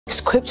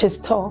Scriptures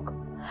talk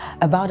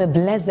about a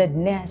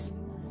blessedness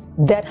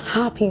that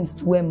happens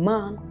to a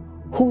man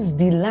whose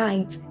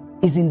delight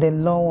is in the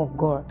law of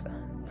God.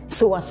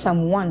 So as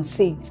Psalm 1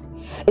 says,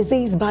 it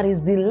says, but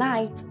his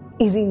delight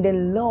is in the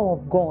law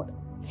of God,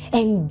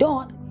 and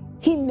doth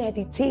he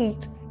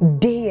meditate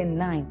day and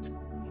night.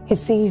 He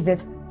says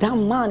that that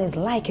man is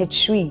like a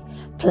tree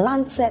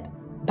planted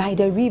by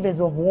the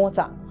rivers of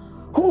water,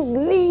 whose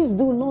leaves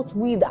do not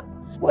wither,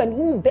 and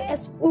who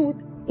bears fruit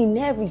in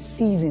every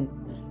season.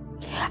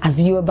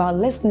 As you're about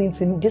listening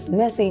to this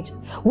message,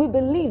 we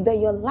believe that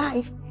your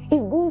life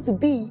is going to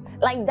be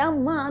like that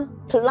man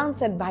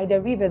planted by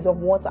the rivers of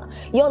water.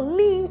 Your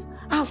leaves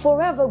are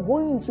forever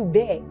going to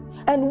bear.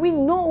 And we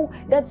know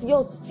that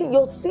your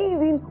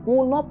season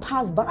will not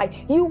pass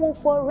by. You will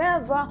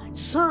forever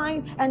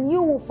shine and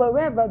you will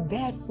forever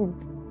bear fruit.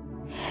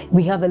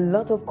 We have a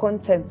lot of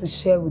content to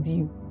share with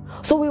you.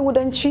 So we would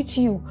entreat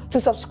you to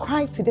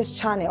subscribe to this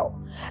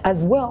channel,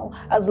 as well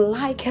as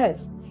like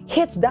us.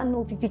 Hit that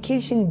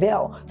notification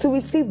bell to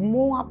receive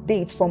more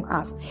updates from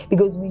us,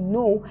 because we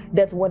know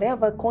that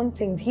whatever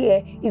content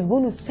here is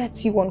going to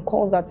set you on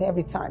course at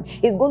every time.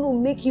 It's going to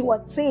make you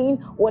attain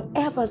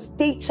whatever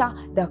stature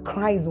that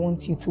Christ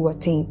wants you to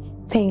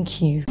attain. Thank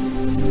you.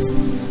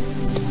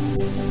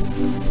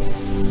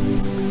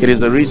 It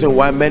is the reason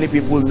why many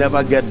people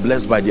never get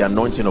blessed by the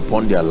anointing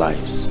upon their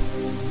lives.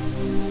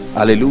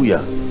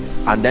 Hallelujah.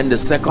 And then the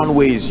second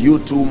way is you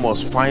too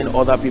must find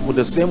other people.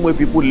 The same way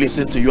people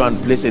listen to you and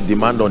place a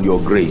demand on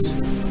your grace,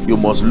 you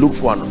must look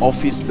for an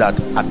office that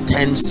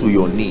attends to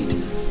your need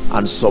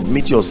and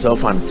submit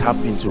yourself and tap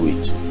into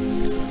it.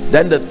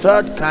 Then the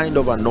third kind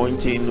of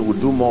anointing, we'll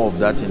do more of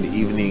that in the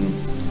evening,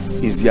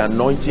 is the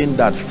anointing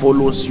that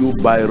follows you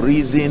by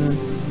reason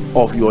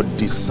of your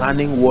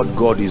discerning what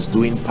God is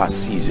doing per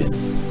season.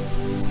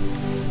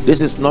 This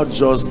is not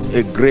just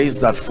a grace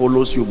that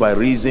follows you by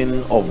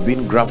reason of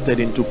being grafted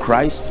into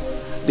Christ.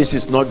 This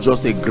is not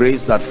just a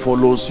grace that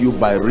follows you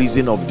by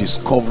reason of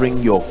discovering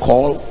your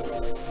call,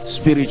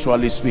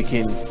 spiritually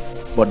speaking,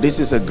 but this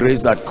is a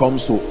grace that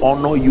comes to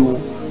honor you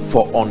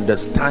for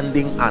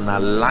understanding and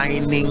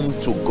aligning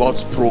to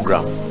God's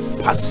program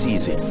per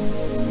season.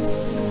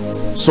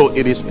 So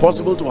it is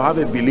possible to have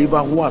a believer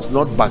who has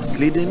not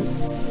backslidden.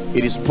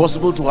 It is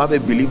possible to have a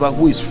believer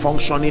who is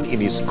functioning in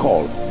his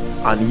call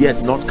and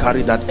yet not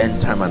carry that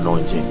end time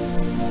anointing.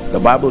 The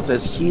Bible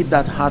says, he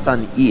that hath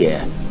an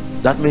ear.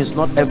 That means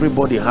not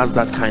everybody has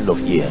that kind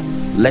of ear.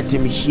 Let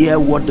him hear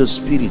what the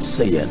Spirit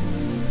saith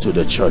to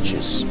the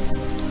churches.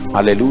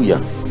 Hallelujah.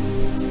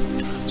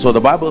 So the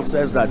Bible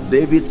says that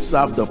David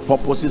served the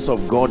purposes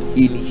of God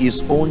in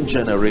his own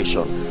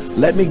generation.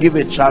 Let me give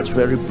a charge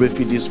very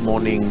briefly this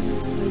morning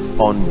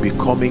on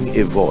becoming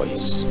a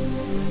voice.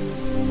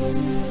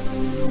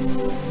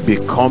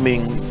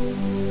 Becoming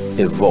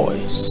a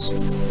voice.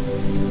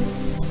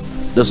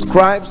 The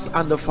scribes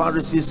and the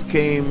Pharisees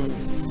came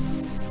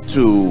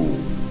to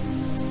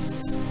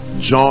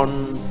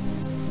John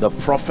the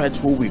prophet,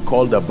 who we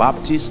call the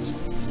Baptist,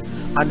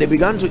 and they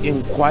began to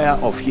inquire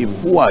of him,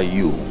 who are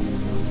you?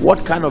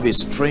 What kind of a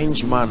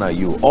strange man are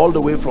you? All the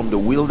way from the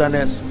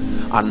wilderness,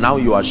 and now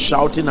you are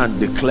shouting and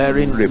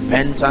declaring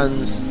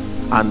repentance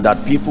and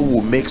that people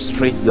will make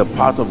straight the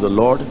path of the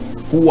Lord.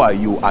 Who are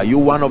you? Are you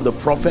one of the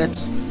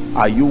prophets?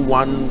 Are you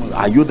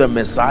the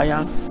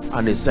Messiah?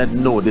 And he said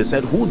no. They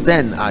said, who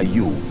then are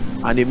you?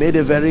 And he made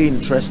a very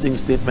interesting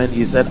statement.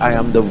 He said, I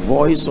am the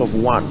voice of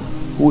one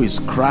who is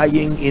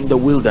crying in the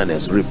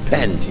wilderness,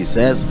 repent, he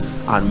says,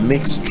 and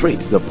make straight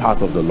the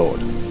path of the Lord.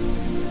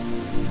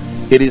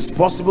 It is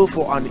possible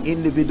for an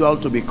individual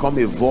to become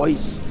a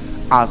voice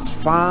as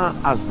far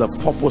as the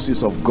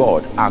purposes of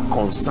God are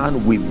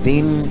concerned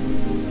within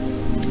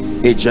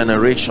a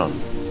generation.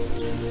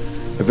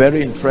 A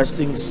very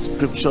interesting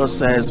scripture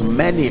says,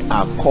 many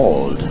are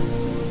called,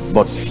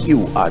 but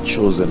few are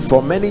chosen.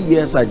 For many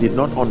years I did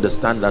not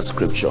understand that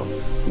scripture.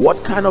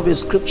 What kind of a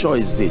scripture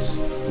is this?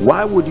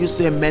 Why would you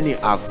say many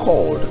are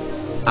called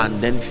and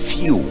then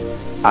few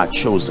are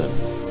chosen?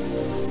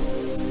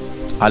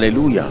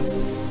 Hallelujah.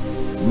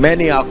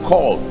 Many are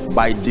called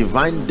by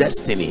divine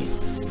destiny.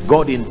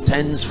 God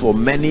intends for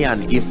many,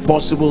 and if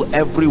possible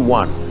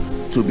everyone,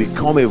 to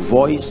become a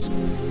voice.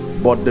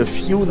 But the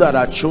few that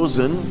are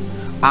chosen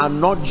are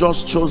not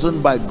just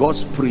chosen by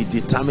God's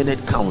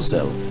predeterminate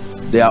counsel.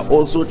 They are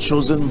also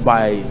chosen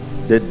by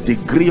the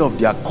degree of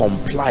their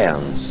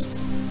compliance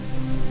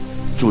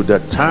to the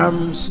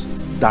terms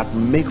that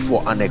make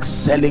for an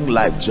excelling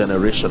life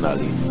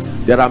generationally.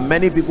 There are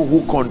many people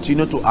who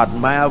continue to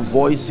admire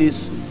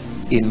voices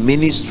in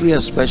ministry,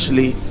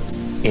 especially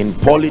in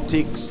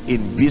politics,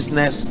 in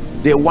business.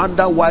 They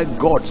wonder why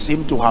God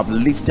seemed to have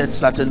lifted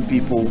certain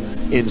people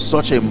in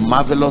such a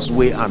marvelous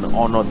way and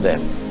honored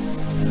them.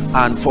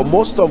 And for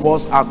most of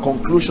us, our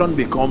conclusion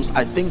becomes,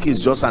 I think it's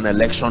just an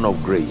election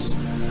of grace.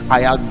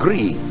 I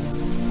agree,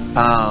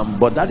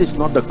 but that is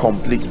not the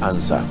complete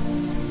answer.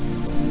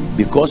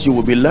 Because you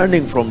will be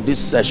learning from this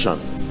session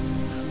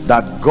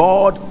that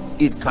God,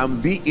 it can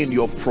be in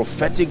your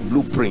prophetic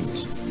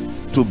blueprint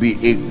to be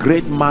a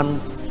great man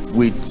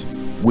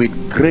with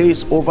with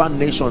grace over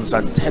nations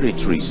and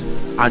territories,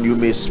 and you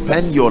may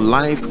spend your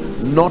life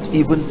not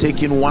even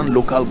taking one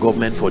local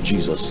government for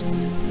Jesus.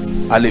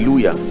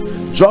 Hallelujah.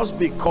 Just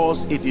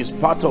because it is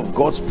part of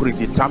God's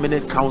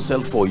predeterminate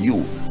counsel for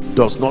you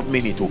does not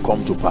mean it will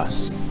come to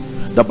pass.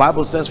 The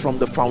Bible says from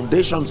the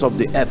foundations of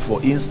the earth,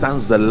 for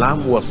instance, the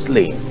lamb was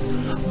slain,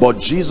 but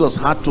Jesus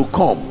had to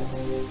come,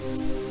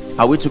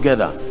 are we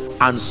together,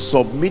 and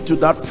submit to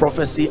that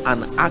prophecy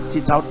and act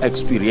it out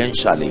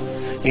experientially.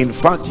 In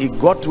fact, he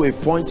got to a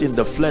point in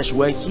the flesh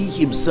where he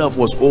himself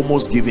was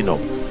almost giving up.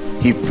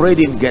 He prayed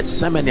in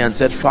Gethsemane and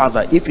said,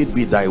 Father, if it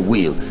be thy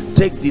will,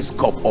 take this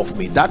cup off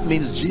me. That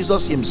means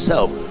Jesus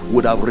himself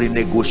would have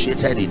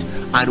renegotiated it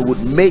and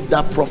would make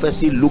that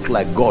prophecy look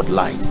like God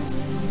lied.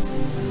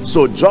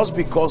 So just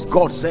because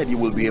God said he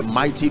will be a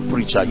mighty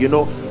preacher, you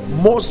know,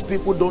 most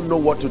people don't know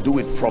what to do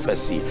with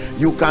prophecy.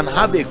 You can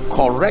have a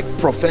correct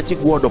prophetic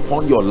word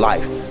upon your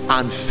life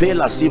and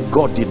fail as if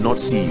God did not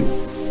see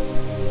you.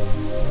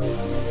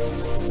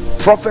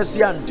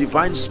 Prophecy and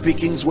divine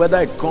speakings, whether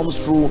it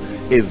comes through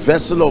a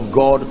vessel of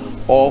God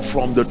or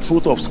from the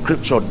truth of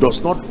scripture,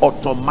 does not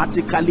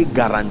automatically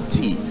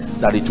guarantee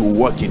that it will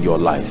work in your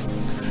life.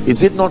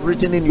 Is it not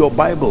written in your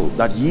Bible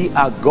that ye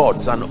are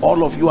gods and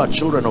all of you are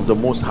children of the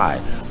Most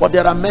High? But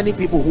there are many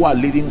people who are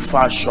living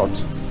far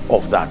short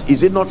of that.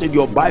 Is it not in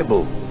your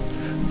Bible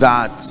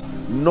that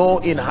no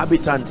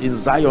inhabitant in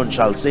Zion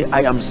shall say,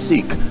 I am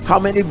sick? How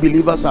many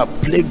believers are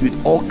plagued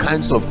with all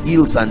kinds of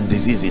ills and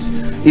diseases?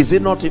 Is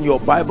it not in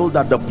your Bible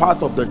that the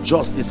path of the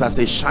just is as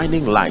a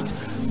shining light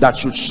that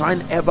should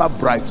shine ever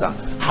brighter?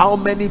 How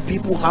many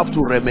people have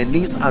to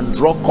reminisce and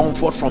draw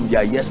comfort from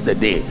their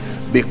yesterday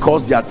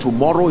because their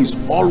tomorrow is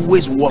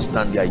always worse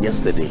than their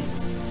yesterday?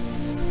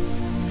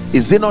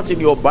 Is it not in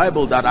your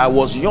Bible that I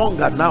was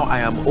young and now I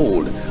am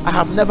old? I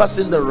have never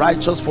seen the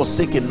righteous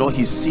forsaken nor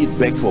his seed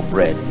beg for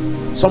bread.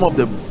 Some of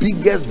the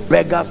biggest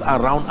beggars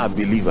around are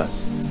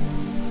believers.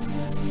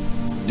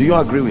 Do you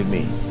agree with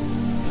me?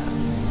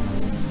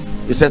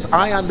 It says,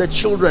 I and the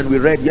children, we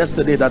read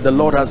yesterday, that the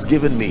Lord has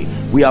given me,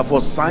 we are for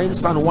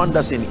signs and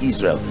wonders in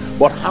Israel.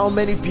 But how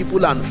many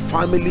people and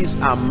families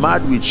are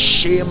mad with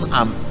shame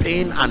and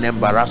pain and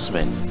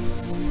embarrassment?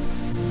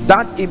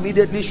 That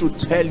immediately should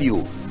tell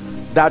you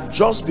that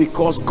just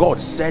because God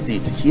said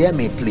it, hear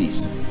me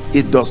please,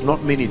 it does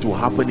not mean it will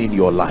happen in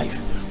your life.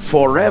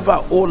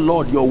 Forever, oh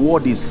Lord, your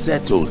word is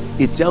settled.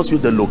 It tells you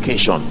the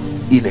location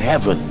in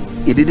heaven.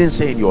 It didn't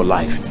say in your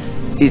life.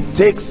 It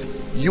takes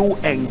you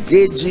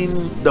engaging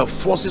the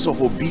forces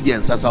of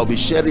obedience, as I'll be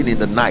sharing in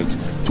the night,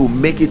 to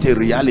make it a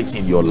reality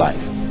in your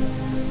life.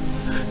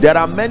 There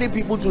are many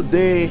people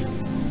today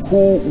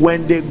who,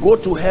 when they go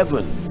to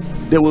heaven,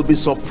 they will be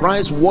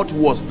surprised what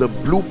was the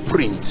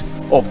blueprint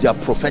of their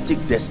prophetic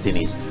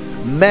destinies.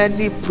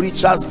 Many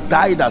preachers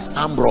died as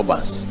armed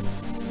robbers.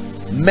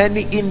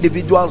 Many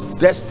individuals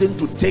destined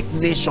to take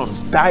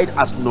nations died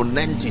as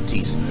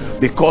non-entities,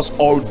 because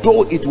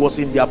although it was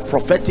in their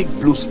prophetic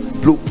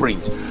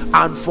blueprint,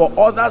 and for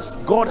others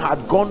God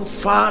had gone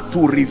far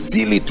to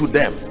reveal it to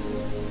them.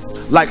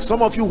 Like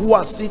some of you who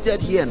are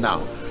seated here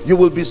now, you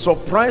will be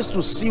surprised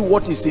to see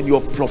what is in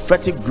your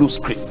prophetic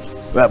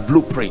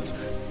blueprint.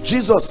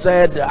 Jesus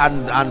said,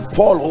 and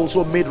Paul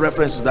also made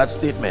reference to that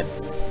statement,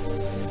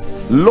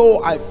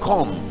 lo, I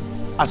come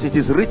as it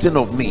is written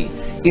of me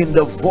in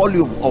the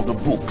volume of the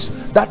books.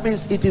 That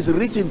means it is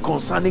written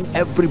concerning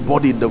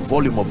everybody in the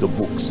volume of the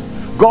books.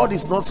 God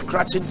is not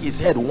scratching his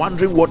head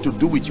wondering what to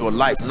do with your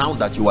life now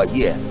that you are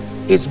here.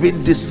 It's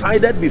been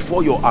decided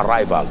before your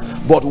arrival,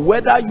 but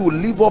whether you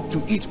live up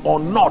to it or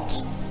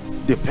not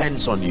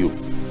depends on you.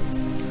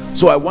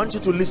 So I want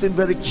you to listen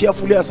very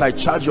carefully as I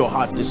charge your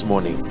heart this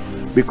morning,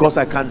 because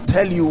I can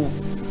tell you,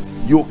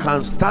 you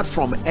can start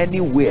from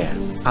anywhere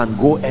and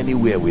go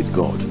anywhere with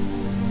God.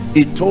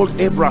 It told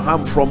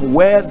Abraham, from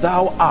where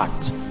thou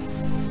art,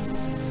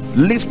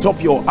 lift up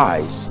your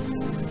eyes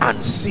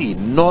and see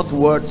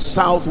northward,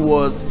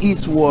 southward,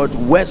 eastward,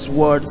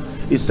 westward.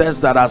 It says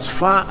that as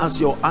far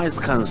as your eyes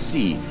can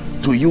see,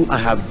 to you I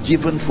have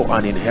given for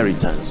an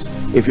inheritance.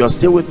 If you're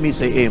still with me,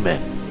 say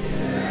amen.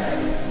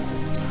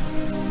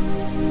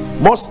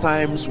 Most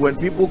times when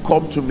people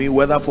come to me,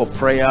 whether for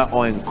prayer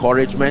or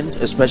encouragement,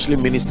 especially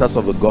ministers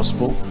of the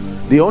gospel,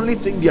 the only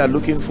thing they are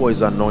looking for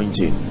is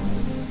anointing.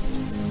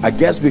 I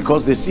guess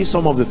because they see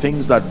some of the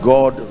things that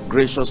God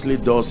graciously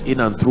does in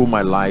and through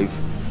my life,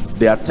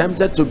 they are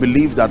tempted to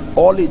believe that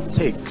all it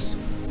takes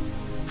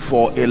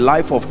for a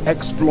life of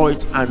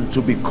exploits and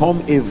to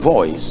become a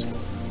voice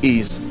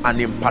is an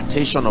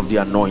impartation of the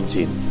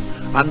anointing.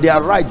 And they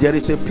are right, there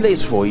is a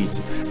place for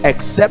it,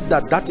 except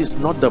that that is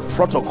not the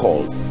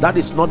protocol. That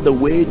is not the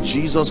way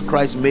Jesus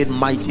Christ made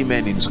mighty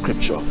men in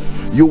scripture.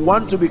 You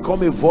want to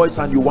become a voice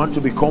and you want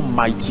to become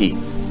mighty,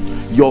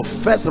 your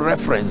first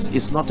reference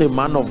is not a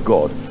man of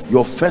God.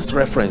 Your first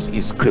reference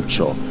is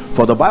scripture.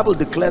 For the Bible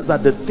declares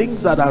that the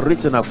things that are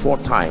written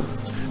aforetime,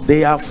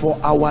 they are for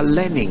our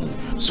learning,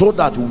 so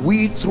that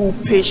we through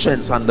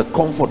patience and the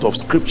comfort of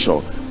scripture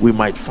we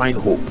might find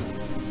hope.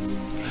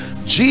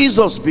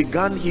 Jesus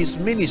began his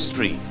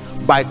ministry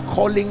by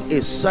calling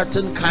a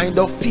certain kind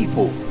of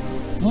people.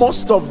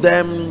 Most of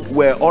them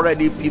were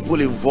already people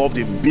involved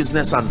in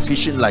business and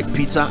fishing, like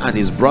Peter and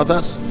his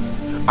brothers,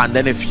 and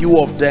then a few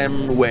of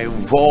them were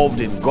involved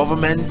in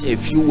government, a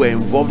few were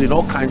involved in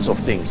all kinds of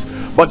things,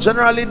 but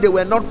generally they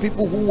were not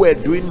people who were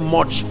doing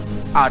much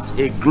at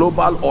a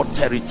global or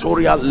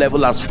territorial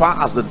level as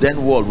far as the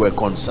then world were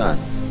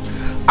concerned.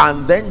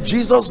 And then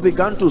Jesus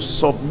began to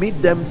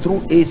submit them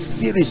through a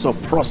series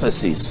of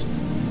processes.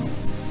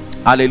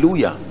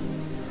 Hallelujah.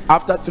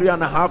 After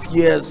 3.5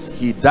 years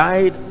he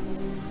died,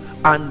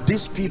 and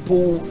these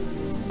people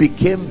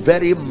became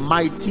very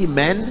mighty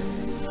men.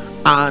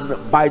 And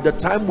by the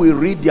time we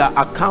read their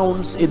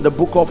accounts in the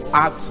book of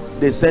Acts,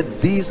 they said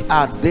these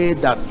are they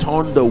that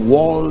turned the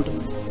world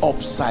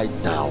upside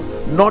down.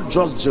 Not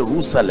just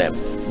Jerusalem,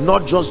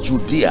 not just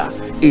Judea.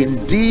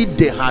 Indeed,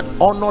 they had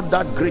honored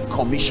that great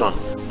commission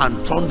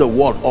and turned the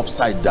world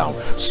upside down.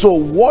 So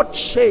what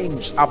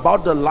changed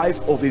about the life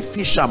of a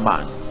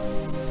fisherman?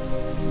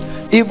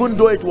 Even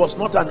though it was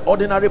not an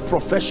ordinary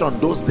profession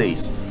those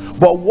days,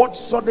 but what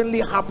suddenly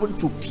happened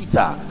to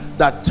Peter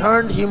that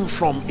turned him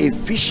from a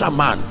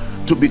fisherman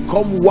to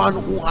become one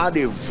who had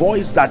a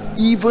voice that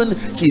even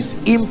his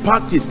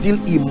impact is still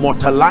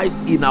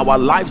immortalized in our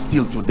lives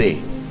till today?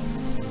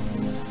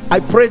 I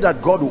pray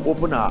that God will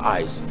open our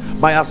eyes.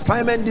 My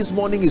assignment this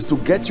morning is to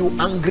get you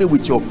angry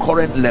with your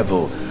current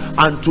level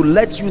and to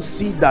let you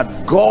see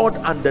that God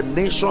and the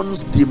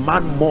nations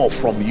demand more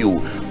from you.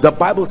 The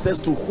Bible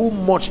says, to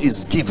whom much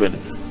is given.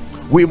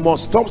 We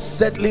must stop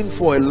settling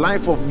for a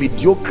life of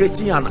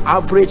mediocrity and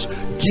average,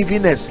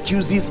 giving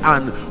excuses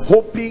and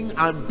hoping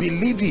and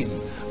believing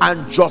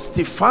and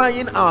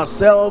justifying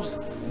ourselves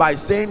by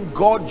saying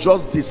God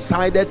just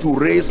decided to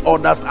raise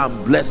others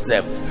and bless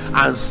them,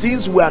 and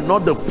since we are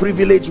not the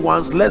privileged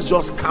ones, let's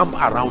just camp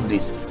around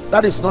this.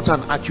 That is not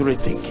an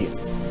accurate thinking.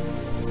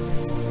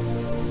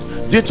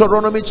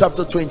 Deuteronomy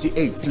chapter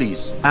 28,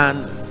 please,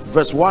 and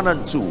verse 1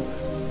 and 2.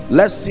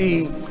 Let's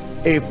see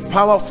a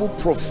powerful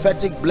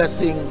prophetic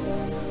blessing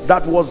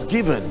that was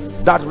given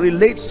that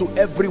relates to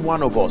every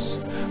one of us.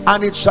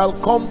 And it shall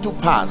come to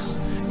pass,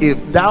 if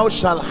thou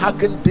shalt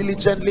hearken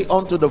diligently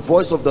unto the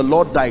voice of the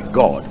Lord thy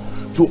God,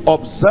 to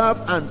observe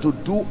and to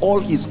do all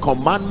his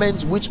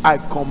commandments which I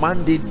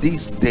commanded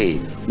this day.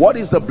 What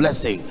is the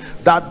blessing?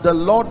 That the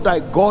Lord thy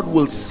God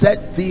will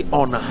set thee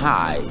on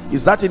high.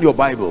 Is that in your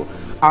Bible?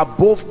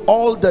 Above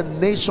all the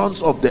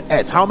nations of the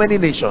earth. How many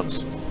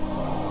nations?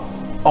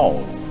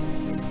 All.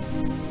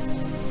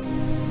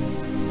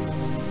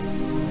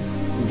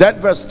 Then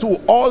verse 2,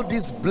 all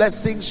these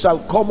blessings shall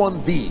come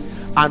on thee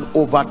and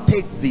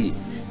overtake thee,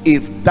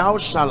 if thou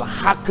shalt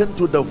hearken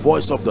to the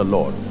voice of the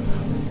Lord.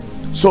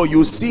 So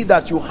you see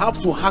that you have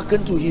to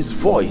hearken to his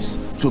voice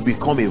to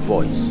become a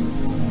voice.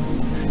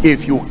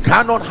 If you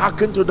cannot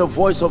hearken to the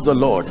voice of the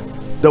Lord,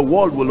 the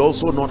world will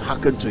also not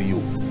hearken to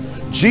you.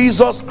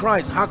 Jesus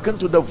Christ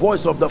hearkened to the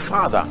voice of the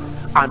Father,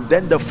 and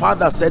then the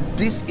Father said,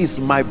 this is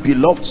my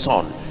beloved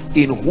Son,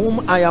 in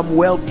whom I am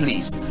well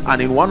pleased.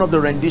 And in one of the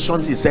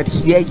renditions he said,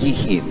 hear ye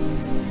him.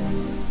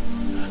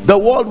 The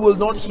world will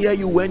not hear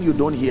you when you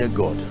don't hear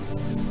God.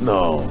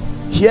 No,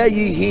 hear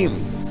ye him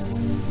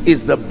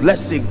is the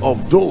blessing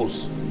of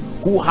those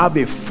who have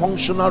a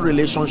functional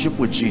relationship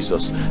with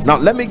Jesus. Now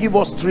let me give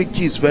us 3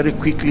 keys very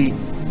quickly,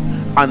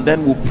 and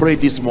then we'll pray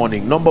this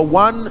morning. Number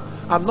 1,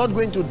 I'm not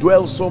going to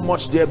dwell so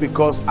much there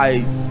because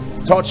I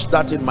touched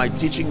that in my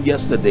teaching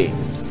yesterday.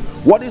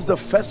 What is the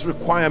first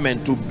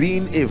requirement to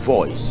being a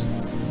voice?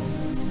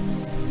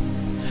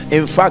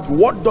 In fact,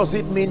 what does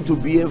it mean to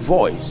be a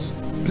voice?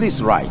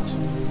 Please write.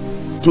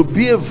 To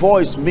be a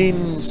voice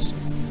means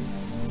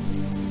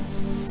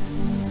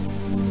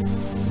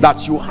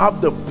that you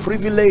have the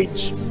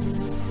privilege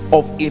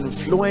of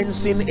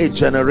influencing a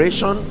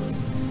generation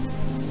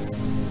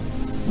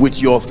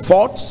with your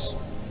thoughts,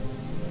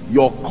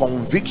 your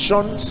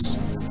convictions,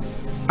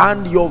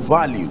 and your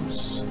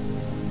values.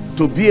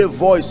 To be a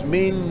voice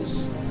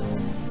means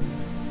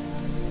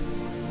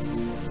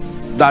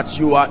that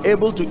you are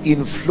able to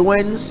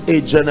influence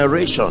a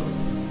generation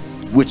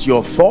with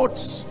your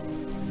thoughts,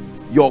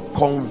 your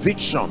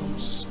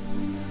convictions,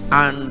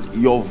 and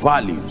your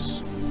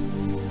values.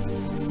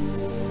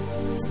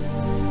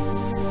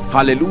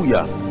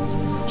 Hallelujah.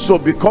 So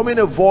becoming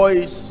a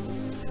voice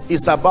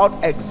is about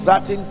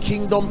exerting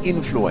kingdom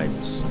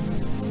influence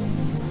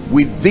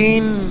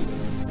within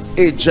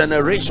a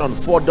generation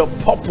for the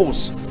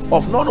purpose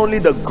of not only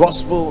the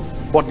gospel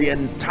but the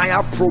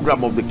entire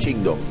program of the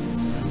kingdom.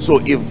 So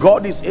if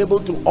God is able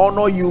to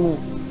honor you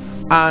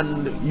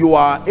and you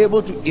are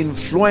able to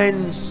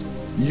influence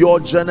your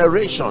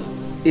generation,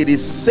 it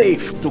is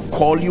safe to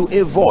call you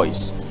a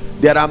voice.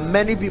 There are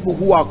many people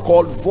who are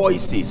called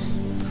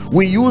voices.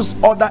 We use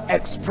other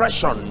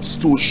expressions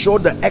to show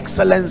the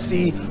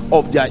excellency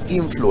of their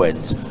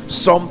influence.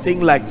 Something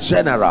like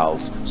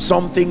generals,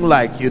 something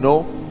like, you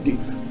know,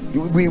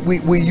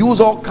 we use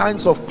all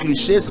kinds of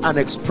cliches and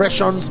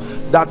expressions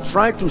that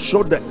try to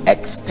show the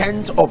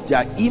extent of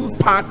their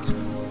impact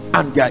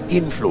and their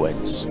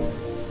influence.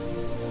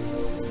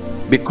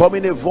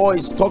 Becoming a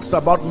voice talks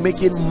about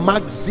making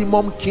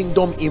maximum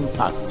kingdom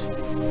impact.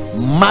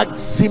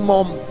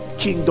 Maximum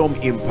kingdom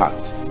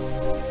impact.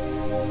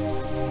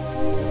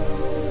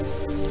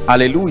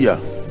 Hallelujah.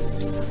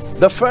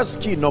 The first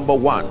key, number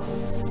one,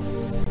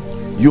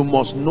 you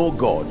must know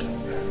God.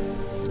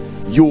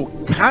 You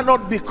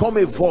cannot become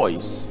a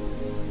voice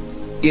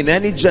in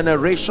any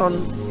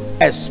generation,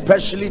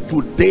 especially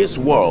today's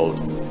world,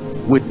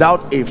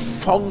 without a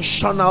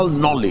functional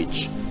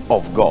knowledge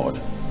of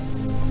God.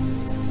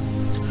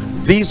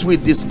 This we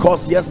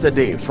discussed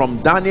yesterday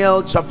from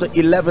Daniel chapter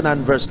 11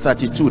 and verse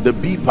 32, the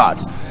B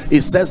part.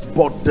 It says,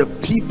 but the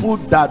people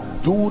that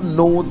do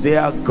know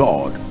their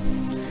God,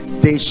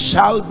 they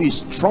shall be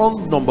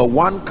strong. Number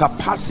one,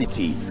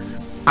 capacity,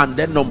 and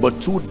then number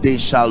two, they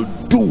shall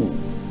do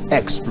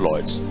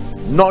exploits.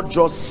 Not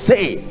just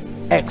say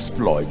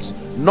exploits,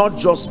 not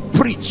just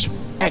preach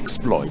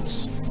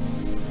exploits.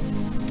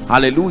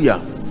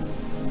 Hallelujah.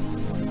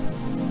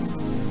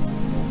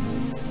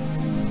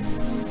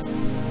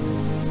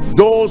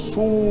 Those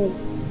who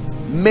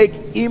make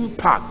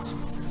impact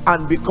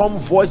and become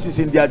voices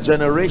in their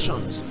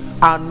generations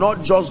are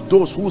not just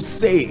those who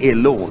say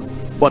alone,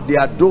 but they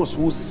are those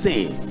who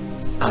say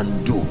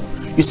and do.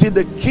 You see,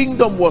 the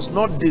kingdom was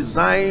not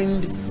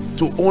designed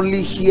to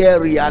only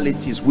hear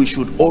realities. We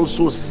should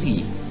also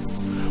see.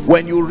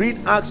 When you read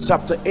Acts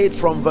chapter 8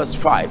 from verse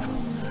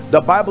 5,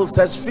 the Bible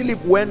says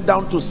Philip went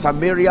down to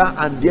Samaria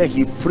and there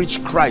he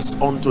preached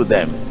Christ unto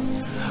them.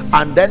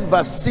 And then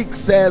verse 6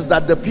 says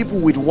that the people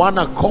with one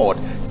accord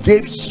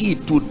gave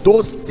heed to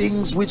those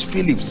things which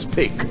Philip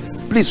spake.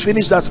 Please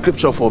finish that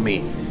scripture for me.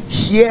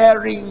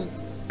 Hearing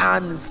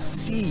and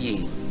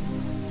seeing.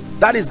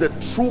 That is the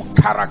true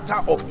character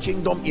of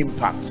kingdom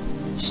impact.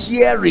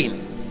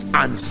 Hearing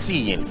and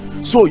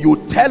seeing. So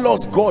you tell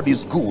us God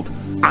is good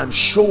and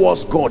show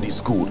us God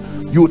is good.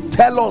 You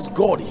tell us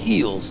God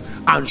heals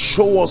and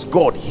show us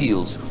God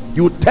heals.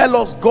 You tell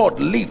us God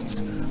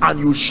lifts and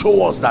you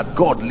show us that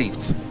God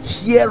lifts.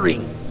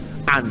 Hearing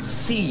and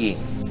seeing.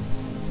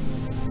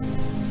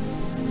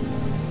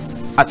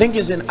 I think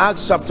it's in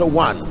Acts chapter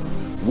 1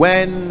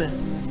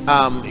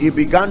 when he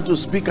began to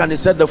speak and he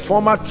said, the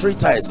former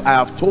treatise I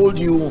have told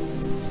you,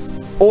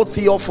 O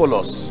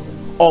Theophilus,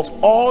 of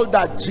all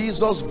that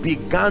Jesus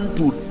began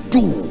to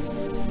do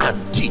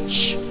and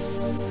teach.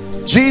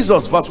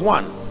 Jesus, verse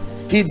 1,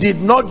 he did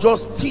not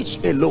just teach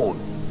alone.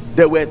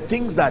 There were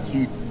things that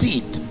he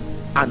did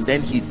and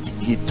then he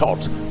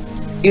taught.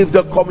 If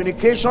the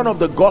communication of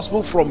the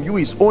gospel from you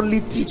is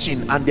only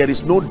teaching and there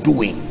is no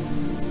doing,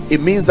 it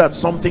means that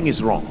something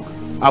is wrong.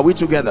 Are we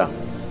together?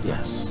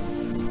 Yes.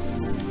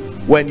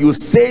 When you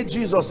say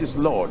Jesus is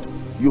Lord,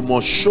 you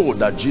must show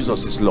that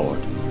Jesus is Lord.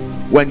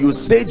 When you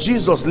say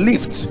Jesus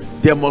lifts,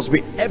 there must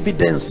be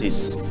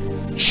evidences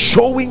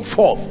showing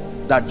forth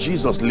that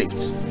Jesus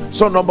lifts.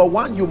 So number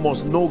one, you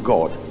must know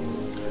God.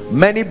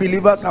 Many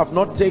believers have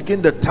not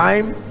taken the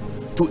time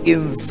to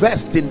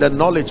invest in the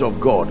knowledge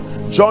of God.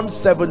 John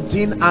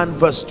 17 and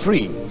verse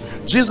 3,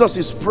 Jesus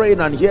is praying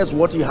and here's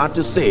what he had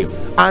to say.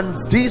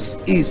 And this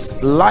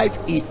is life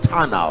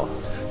eternal,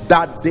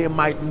 that they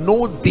might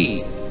know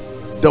thee,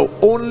 the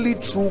only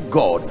true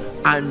God,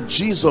 and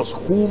Jesus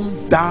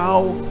whom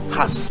thou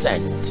hast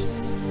sent.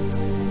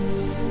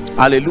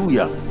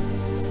 Hallelujah.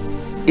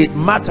 It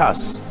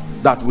matters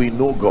that we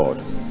know God.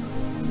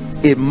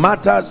 It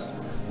matters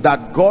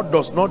that God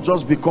does not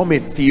just become a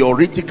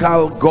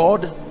theoretical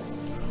God,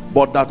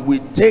 but that we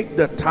take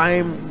the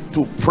time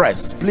to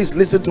press. Please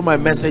listen to my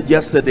message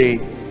yesterday.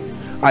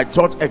 I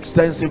taught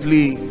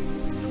extensively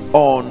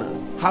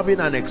on having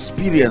an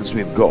experience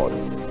with God.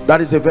 That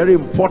is a very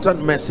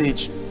important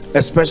message,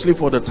 especially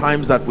for the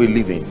times that we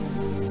live in.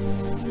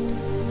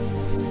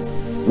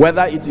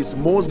 Whether it is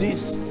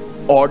Moses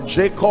or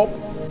Jacob,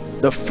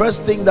 the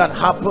first thing that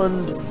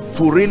happened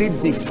to really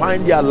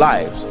define their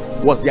lives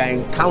was their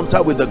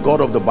encounter with the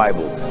God of the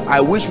Bible. I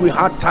wish we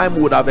had time,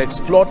 we would have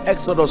explored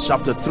Exodus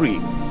chapter 3,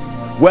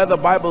 where the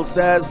Bible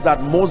says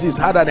that Moses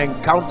had an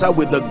encounter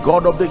with the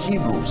God of the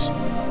Hebrews.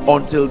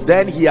 Until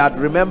then, he had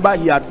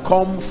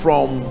come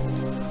from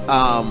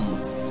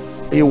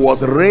he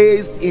was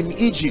raised in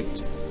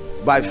Egypt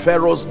by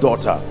Pharaoh's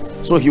daughter,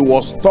 so he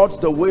was taught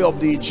the way of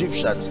the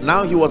Egyptians.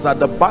 Now he was at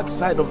the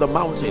backside of the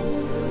mountain,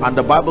 and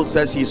the Bible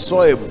says he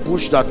saw a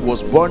bush that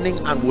was burning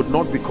and would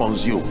not be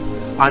consumed,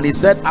 and he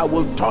said, I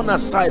will turn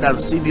aside and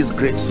see this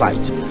great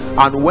sight.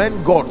 And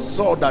when God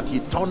saw that he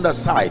turned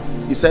aside,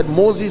 he said,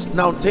 Moses,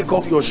 now take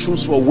off your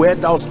shoes, for where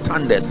thou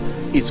standest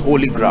is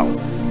holy ground.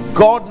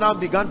 God now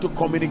began to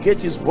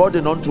communicate his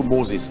burden unto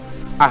Moses.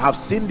 I have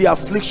seen the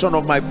affliction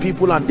of my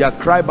people and their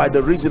cry by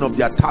the reason of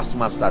their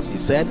taskmasters, he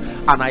said,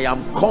 and I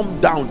am come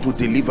down to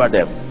deliver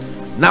them.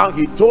 Now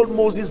he told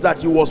Moses that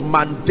he was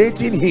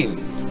mandating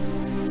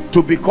him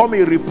to become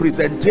a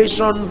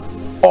representation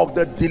of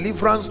the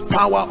deliverance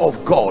power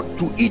of God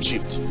to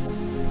Egypt.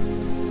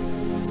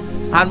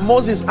 And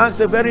Moses asked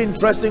a very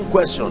interesting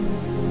question.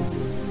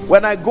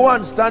 When I go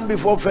and stand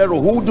before Pharaoh,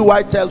 who do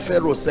I tell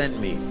Pharaoh sent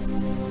me?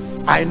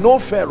 I know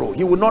Pharaoh,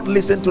 he will not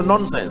listen to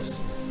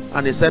nonsense.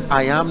 And he said,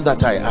 I am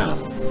that I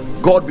am.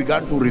 God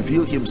began to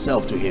reveal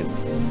himself to him.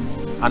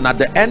 And at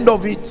the end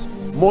of it,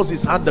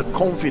 Moses had the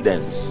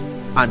confidence,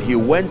 and he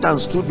went and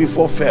stood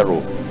before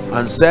Pharaoh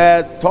and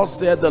said, "Thus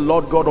said the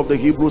Lord God of the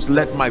Hebrews,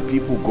 let my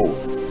people go."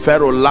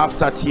 Pharaoh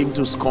laughed at him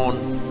to scorn.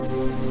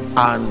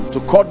 And to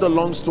cut the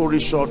long story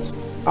short,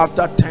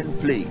 after 10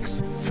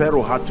 plagues,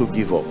 Pharaoh had to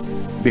give up,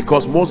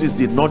 because Moses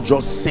did not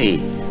just say,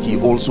 he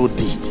also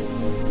did.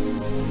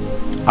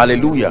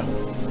 Hallelujah.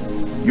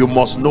 You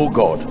must know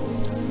God.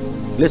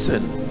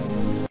 Listen,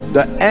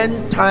 the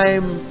end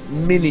time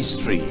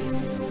ministry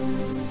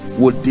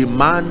would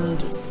demand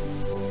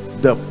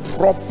the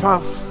proper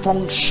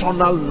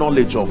functional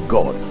knowledge of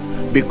God,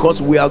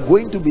 because we are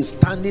going to be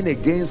standing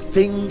against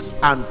things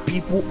and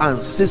people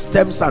and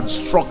systems and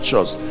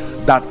structures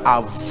that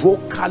are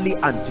vocally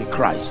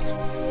antichrist.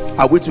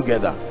 Are we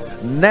together?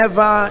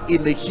 Never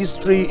in the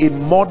history,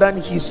 in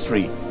modern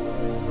history,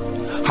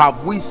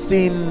 have we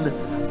seen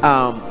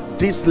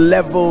this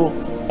level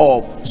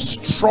of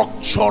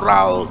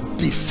structural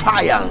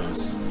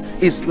defiance.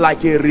 It's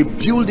like a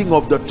rebuilding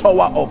of the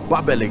Tower of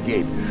Babel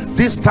again.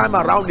 This time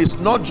around, it's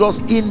not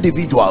just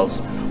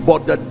individuals,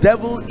 but the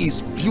devil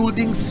is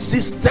building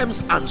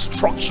systems and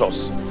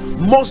structures.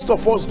 Most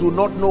of us do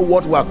not know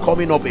what we are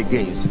coming up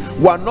against.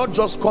 We are not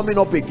just coming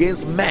up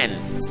against men.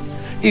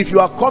 If you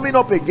are coming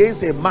up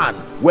against a man,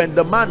 when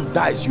the man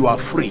dies, you are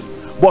free.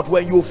 But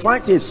when you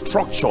find a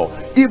structure,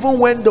 even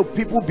when the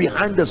people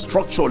behind the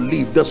structure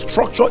leave, the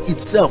structure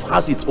itself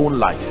has its own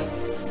life.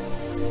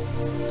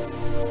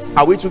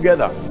 Are we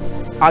together?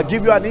 I'll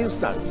give you an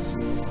instance.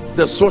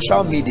 The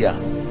social media.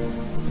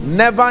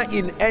 Never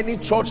in any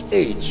church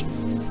age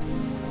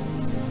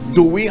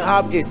do we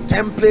have a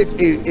template,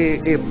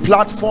 a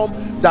platform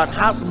that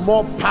has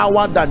more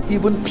power than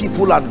even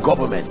people and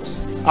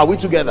governments. Are we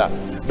together?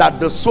 That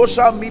the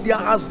social media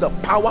has the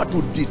power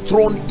to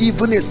dethrone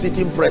even a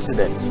sitting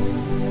president.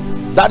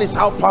 That is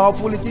how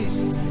powerful it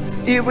is.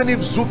 Even if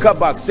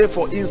Zuckerberg, say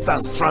for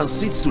instance,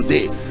 transits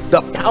today,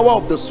 the power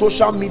of the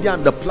social media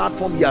and the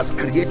platform he has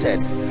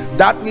created,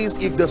 that means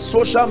if the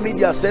social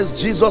media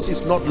says Jesus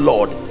is not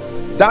Lord,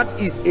 that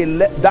is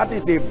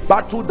a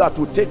battle that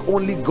will take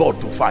only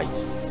God to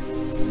fight.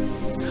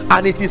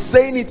 And it is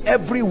saying it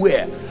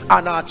everywhere,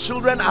 and our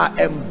children are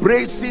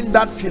embracing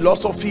that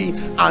philosophy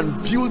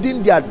and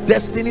building their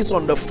destinies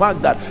on the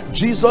fact that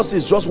Jesus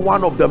is just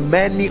one of the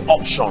many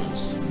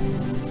options.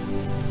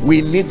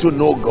 We need to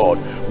know God.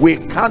 We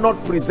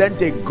cannot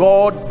present a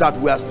God that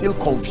we are still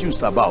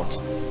confused about.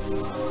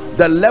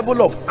 The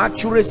level of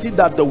accuracy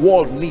that the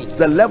world needs,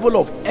 the level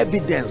of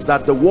evidence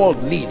that the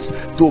world needs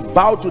to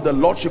bow to the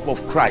Lordship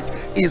of Christ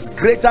is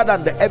greater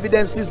than the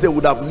evidences they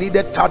would have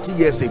needed 30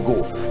 years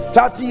ago.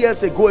 30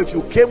 years ago, if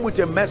you came with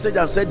a message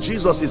and said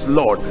Jesus is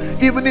Lord,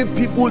 even if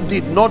people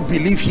did not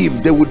believe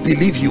him, they would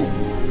believe you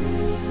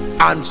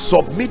and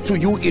submit to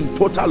you in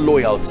total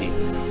loyalty.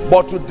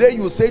 But today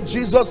you say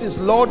Jesus is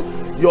Lord,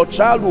 your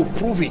child will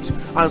prove it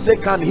and say,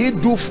 can he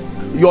do,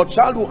 your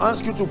child will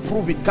ask you to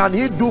prove it, can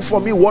he do for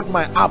me what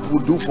my app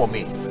will do for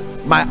me?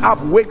 My app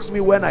wakes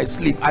me when I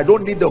sleep. I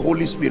don't need the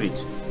Holy Spirit.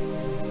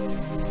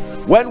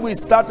 When we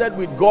started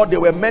with God, there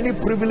were many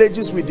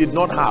privileges we did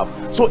not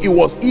have, so it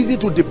was easy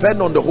to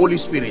depend on the Holy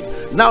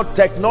Spirit. Now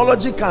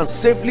technology can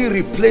safely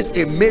replace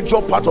a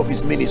major part of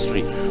his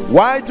ministry.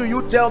 Why do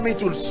you tell me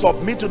to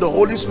submit to the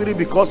Holy Spirit?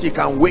 Because he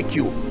can wake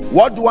you.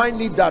 What do I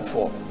need that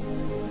for,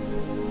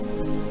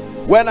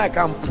 when I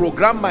can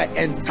program my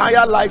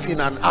entire life in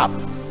an app?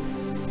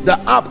 The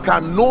app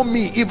can know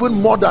me even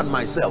more than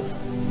myself.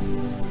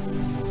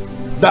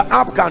 The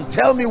app can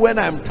tell me when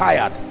I'm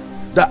tired.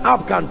 The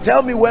app can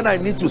tell me when I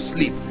need to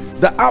sleep.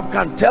 The app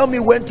can tell me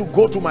when to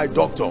go to my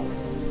doctor.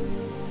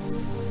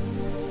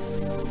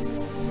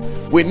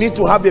 We need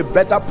to have a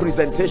better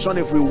presentation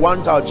if we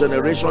want our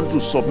generation to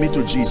submit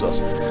to Jesus.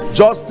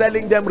 Just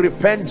telling them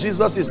repent,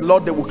 Jesus is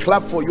Lord, they will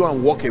clap for you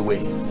and walk away.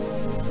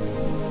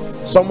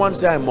 Someone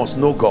say, I must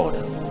know God.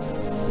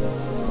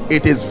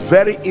 It is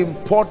very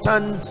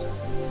important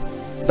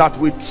that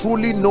we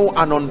truly know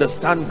and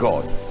understand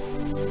God.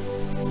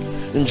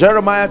 In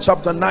Jeremiah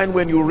chapter 9,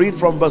 when you read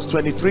from verse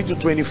 23 to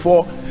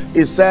 24,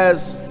 it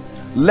says,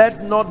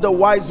 let not the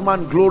wise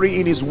man glory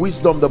in his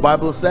wisdom, the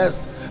Bible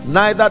says,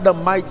 neither the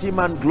mighty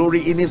man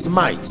glory in his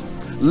might.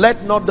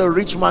 Let not the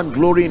rich man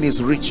glory in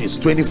his riches.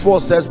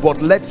 24 says,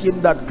 but let him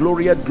that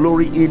glorieth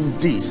glory in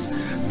this,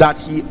 that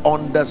he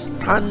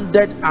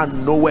understandeth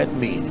and knoweth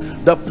me.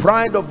 The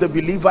pride of the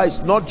believer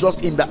is not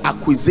just in the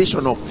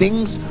acquisition of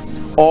things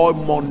or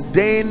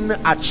mundane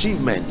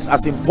achievements,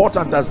 as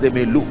important as they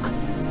may look.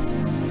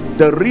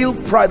 The real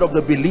pride of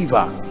the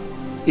believer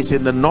is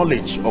in the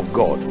knowledge of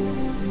God.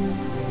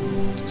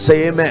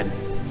 Say amen.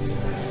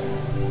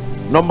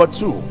 Number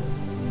two,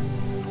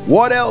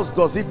 what else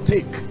does it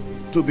take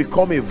to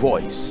become a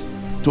voice,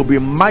 to be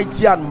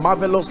mighty and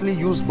marvelously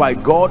used by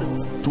God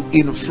to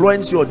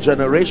influence your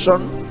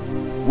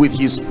generation with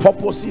his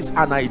purposes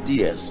and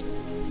ideas?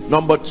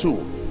 Number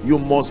two, you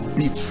must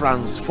be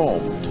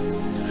transformed.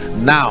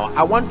 Now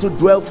I want to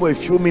dwell for a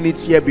few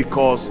minutes here,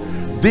 because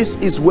this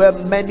is where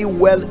many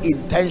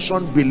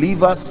well-intentioned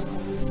believers,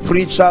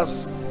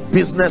 preachers,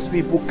 business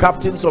people,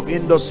 captains of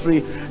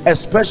industry,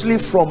 especially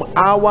from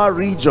our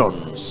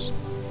regions,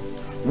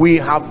 we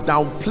have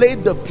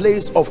downplayed the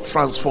place of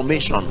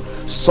transformation,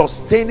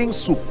 sustaining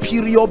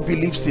superior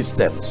belief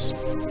systems.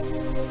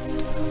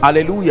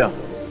 Hallelujah.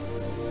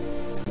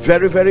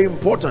 Very, very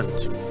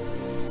important.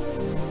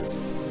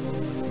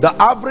 The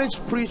average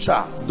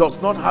preacher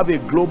does not have a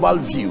global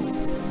view.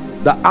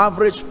 The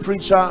average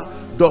preacher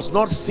does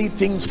not see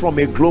things from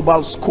a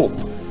global scope.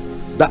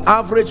 The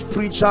average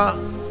preacher,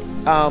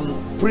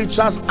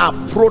 preacher's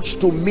approach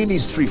to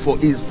ministry, for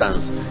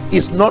instance,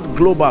 is not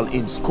global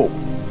in scope.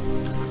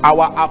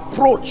 Our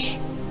approach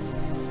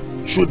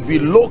should be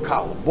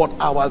local, but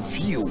our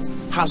view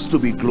has to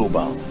be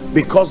global,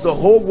 because the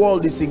whole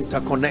world is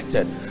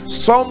interconnected.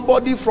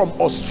 Somebody from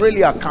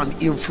Australia can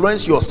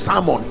influence your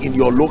sermon in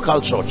your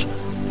local church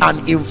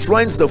and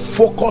influence the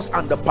focus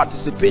and the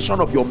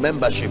participation of your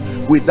membership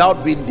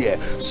without being there.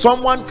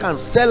 Someone can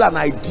sell an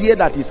idea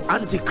that is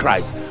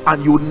antichrist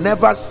and you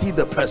never see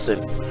the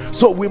person.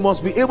 So we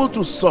must be able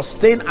to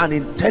sustain an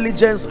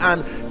intelligence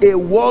and a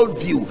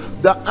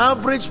worldview. The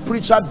average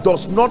preacher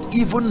does not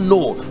even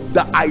know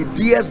the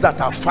ideas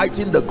that are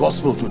fighting the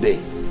gospel today.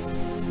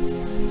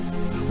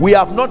 We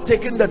have not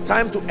taken the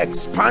time to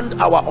expand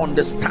our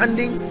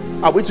understanding.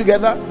 Are we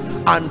together?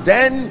 And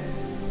then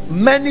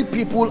many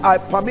people, I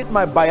permit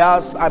my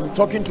bias, I'm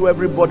talking to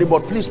everybody,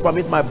 but please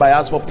permit my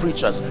bias for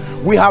preachers.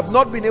 We have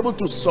not been able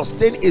to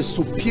sustain a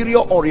superior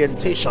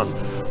orientation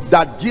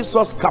that gives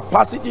us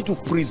capacity to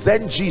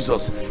present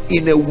Jesus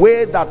in a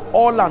way that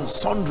all and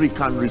sundry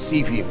can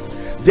receive him.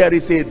 There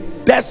is a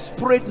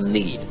desperate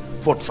need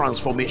for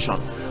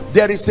transformation.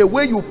 There is a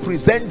way you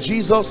present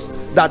Jesus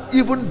that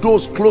even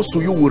those close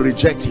to you will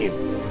reject him.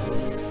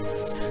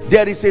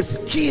 There is a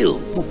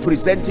skill to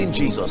presenting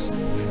Jesus.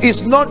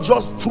 It's not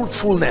just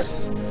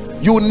truthfulness.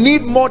 You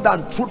need more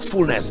than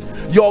truthfulness.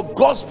 Your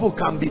gospel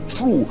can be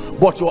true,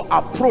 but your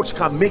approach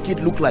can make it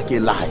look like a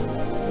lie.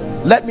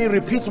 Let me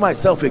repeat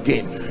myself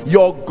again.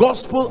 Your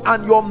gospel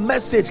and your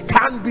message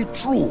can be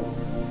true,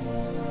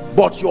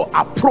 but your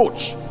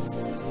approach.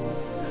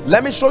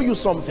 Let me show you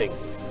something.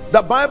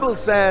 The Bible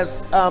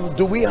says,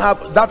 do we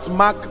have, that's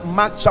Mark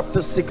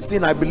chapter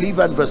 16, I believe,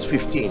 and verse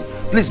 15.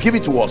 Please give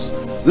it to us.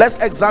 Let's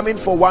examine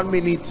for 1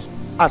 minute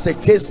as a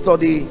case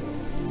study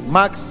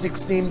Mark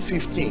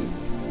 16:15.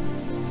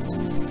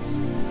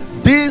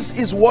 This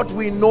is what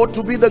we know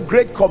to be the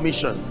Great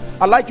Commission.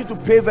 I'd like you to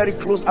pay very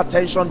close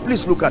attention.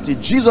 Please look at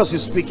it. Jesus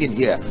is speaking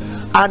here,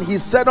 and he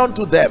said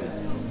unto them,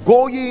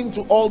 go ye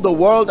into all the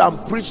world and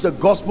preach the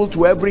gospel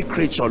to every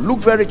creature. Look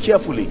very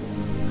carefully.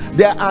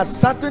 There are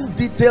certain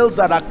details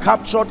that are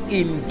captured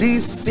in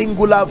this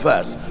singular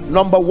verse.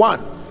 Number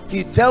one,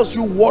 he tells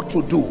you what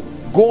to do.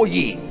 Go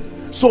ye.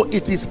 So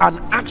it is an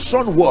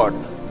action word.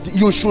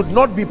 You should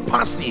not be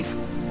passive.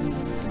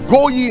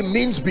 Go ye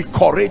means be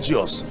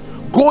courageous.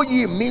 Go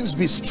ye means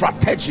be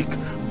strategic.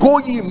 Go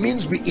ye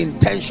means be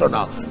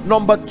intentional.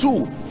 Number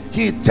two,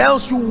 he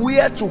tells you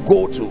where to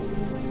go to.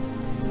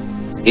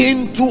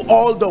 Into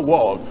all the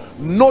world.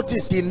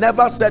 Notice he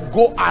never said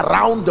go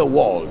around the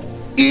world.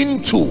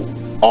 Into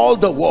all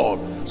the world.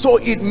 So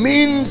it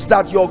means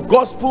that your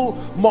gospel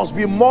must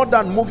be more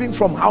than moving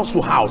from house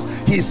to house.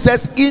 He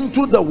says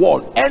into the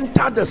world,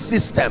 enter the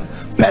system,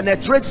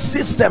 penetrate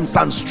systems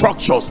and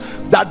structures,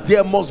 that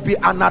there must be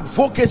an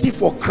advocacy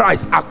for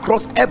Christ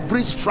across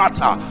every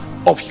strata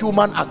of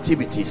human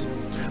activities.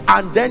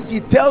 And then he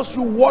tells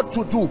you what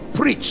to do.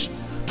 Preach.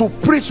 To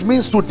preach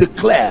means to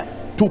declare,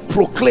 to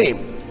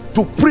proclaim.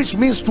 To preach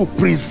means to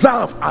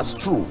preserve as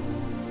true.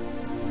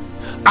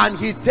 And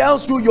he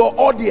tells you your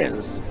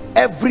audience,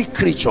 every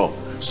creature.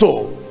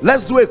 So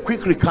let's do a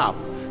quick recap.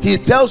 He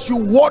tells you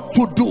what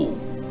to do.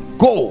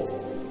 Go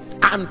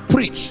and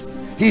preach.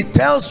 He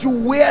tells you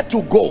where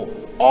to go,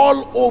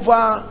 all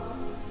over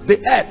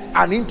the earth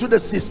and into the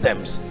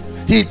systems.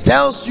 He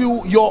tells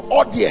you your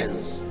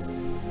audience,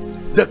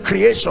 the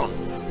creation.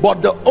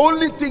 But the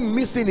only thing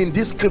missing in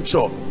this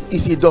scripture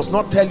is he does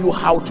not tell you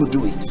how to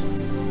do it.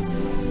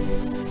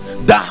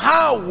 The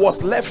how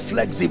was left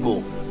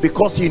flexible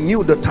because he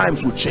knew the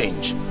times would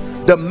change.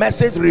 The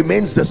message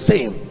remains the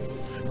same.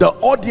 The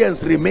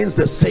audience remains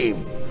the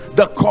same.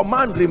 The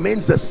command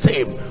remains the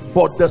same.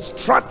 But the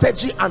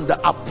strategy and the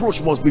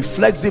approach must be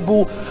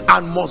flexible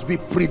and must be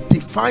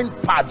predefined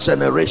per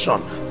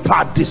generation,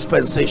 per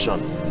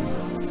dispensation.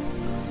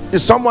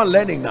 Is someone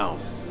learning now?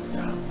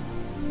 Yeah.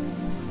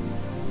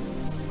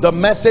 The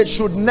message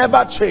should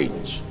never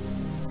change.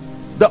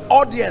 The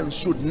audience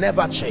should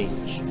never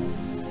change.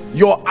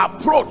 Your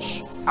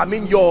approach, I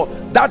mean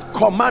that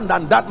command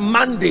and that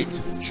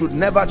mandate should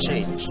never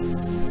change.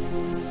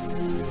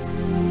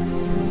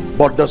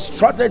 But the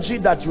strategy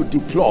that you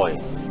deploy,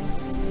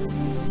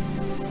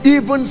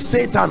 even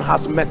Satan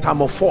has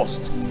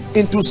metamorphosed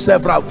into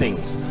several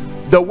things.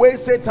 The way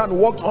Satan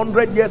walked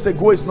 100 years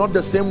ago is not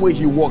the same way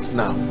he walks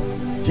now.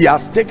 He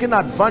has taken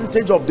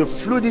advantage of the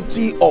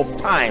fluidity of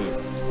time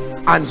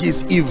and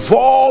he's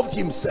evolved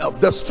himself.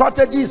 The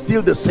strategy is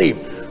still the same: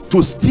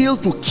 to steal,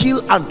 to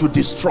kill, and to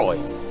destroy.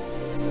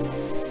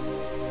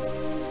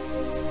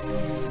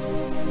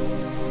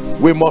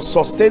 We must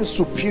sustain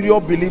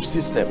superior belief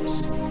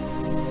systems.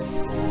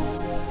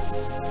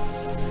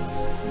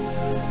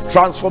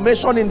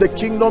 Transformation in the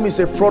kingdom is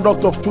a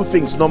product of two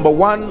things. Number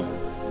one,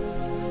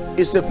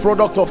 it's a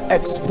product of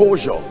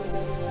exposure.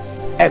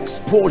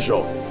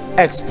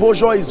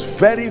 Exposure is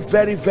very,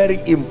 very, very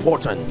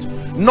important.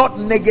 Not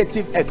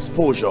negative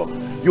exposure.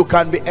 You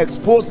can be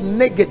exposed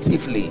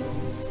negatively.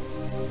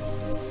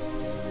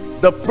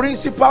 The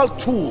principal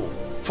tool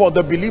for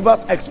the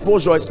believer's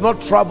exposure is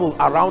not travel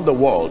around the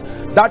world.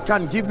 That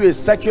can give you a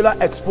secular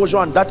exposure,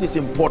 and that is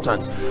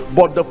important.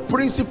 But the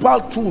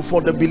principal tool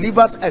for the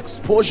believer's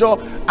exposure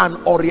and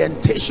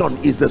orientation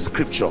is the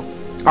scripture.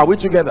 Are we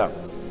together?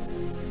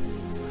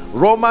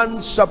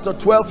 Romans chapter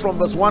 12 from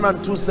verse 1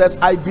 and 2 says,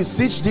 I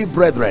beseech thee,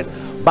 brethren,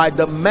 by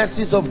the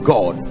mercies of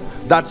God,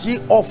 that ye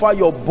offer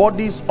your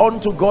bodies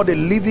unto God a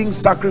living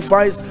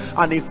sacrifice,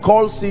 and he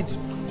calls it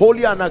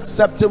holy and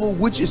acceptable,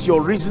 which is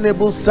your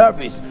reasonable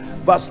service.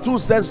 Verse 2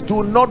 says,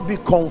 do not be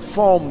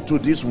conformed to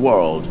this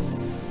world.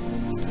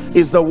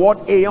 Is the word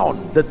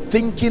aeon, the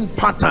thinking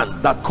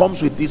pattern that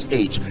comes with this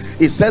age.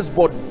 It says,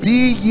 but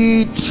be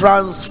ye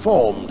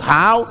transformed.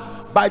 How?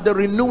 By the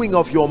renewing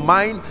of your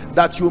mind,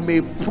 that you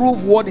may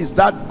prove what is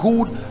that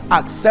good,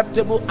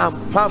 acceptable,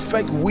 and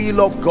perfect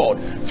will of God.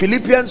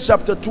 Philippians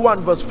chapter 2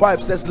 and verse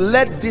 5 says,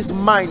 let this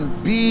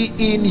mind be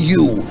in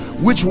you,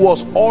 which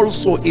was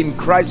also in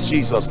Christ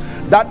Jesus.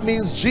 That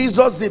means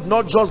Jesus did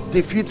not just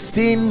defeat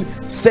sin,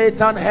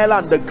 Satan, hell,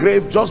 and the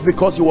grave just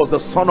because he was the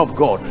Son of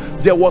God.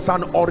 There was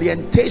an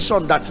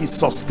orientation that he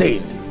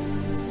sustained.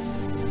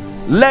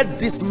 Let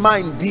this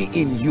mind be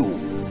in you.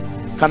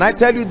 Can I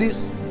tell you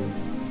this?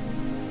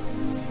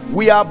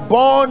 We are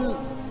born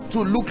to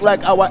look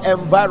like our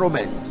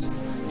environments,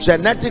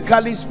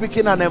 genetically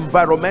speaking and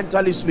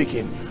environmentally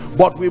speaking.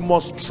 But we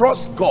must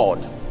trust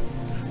God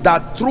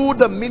that through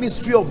the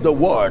ministry of the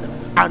word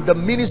and the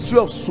ministry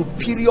of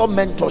superior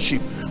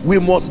mentorship, we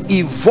must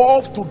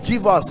evolve to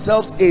give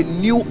ourselves a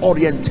new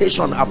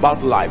orientation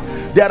about life.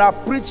 There are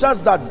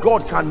preachers that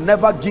God can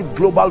never give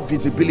global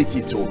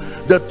visibility to.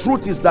 The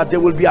truth is that there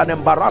will be an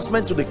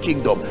embarrassment to the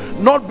kingdom,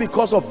 not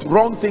because of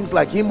wrong things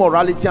like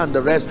immorality and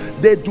the rest.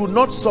 They do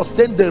not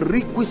sustain the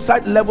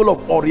requisite level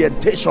of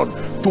orientation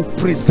to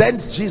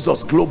present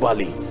Jesus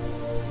globally.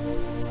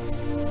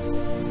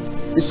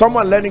 Is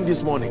someone learning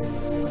this morning?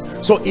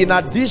 So in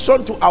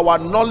addition to our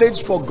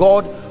knowledge for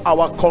God,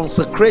 our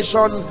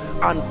consecration,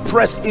 and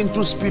press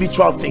into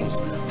spiritual things,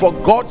 for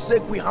God's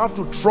sake, we have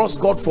to trust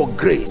God for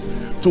grace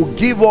to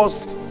give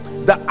us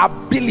the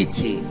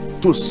ability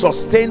to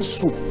sustain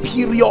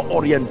superior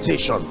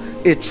orientation,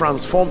 a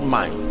transformed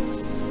mind.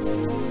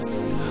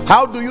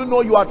 How do you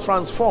know you are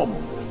transformed?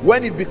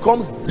 When it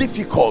becomes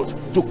difficult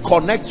to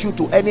connect you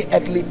to any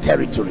earthly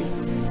territory.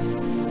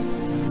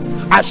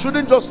 I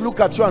shouldn't just look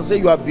at you and say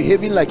you are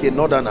behaving like a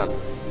northerner.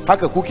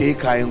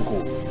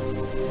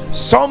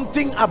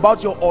 Something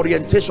about your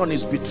orientation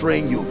is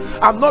betraying you.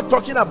 I'm not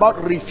talking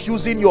about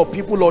refusing your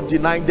people or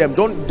denying them.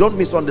 Don't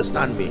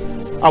misunderstand me.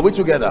 Are we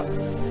together?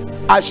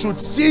 I should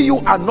see you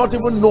and not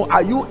even know,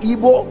 are you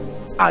Igbo?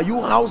 Are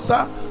you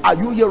Hausa? Are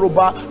you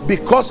Yoruba?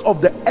 Because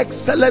of the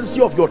excellency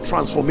of your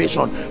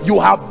transformation, you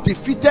have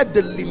defeated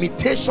the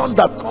limitation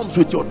that comes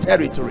with your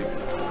territory.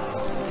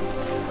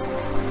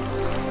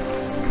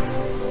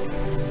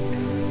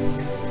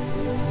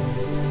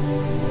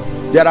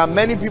 There are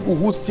many people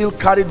who still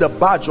carry the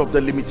badge of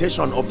the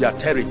limitation of their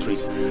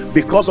territories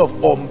because of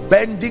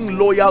unbending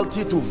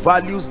loyalty to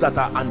values that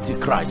are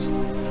antichrist.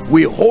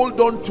 We hold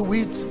on to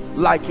it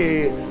like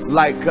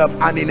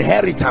an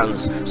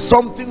inheritance,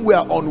 something we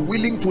are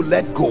unwilling to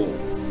let go.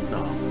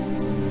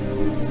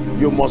 No,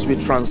 you must be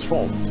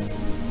transformed.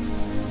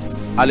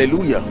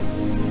 Hallelujah.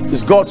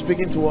 Is God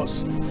speaking to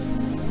us?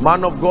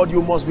 Man of God,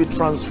 you must be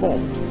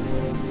transformed.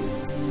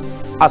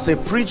 As a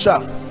preacher,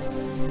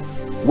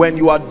 when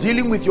you are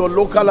dealing with your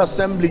local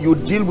assembly, you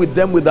deal with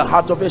them with the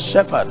heart of a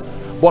shepherd.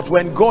 But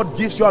when God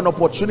gives you an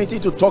opportunity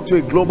to talk to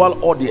a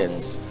global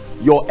audience,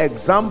 your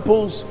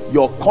examples,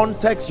 your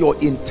context, your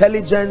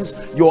intelligence,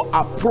 your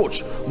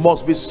approach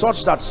must be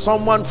such that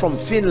someone from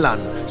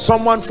Finland,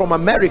 someone from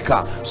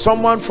America,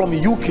 someone from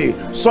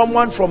UK,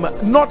 someone from...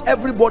 Not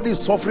everybody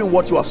is suffering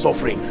what you are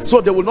suffering, so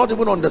they will not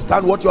even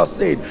understand what you are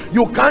saying.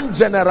 You can't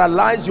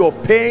generalize your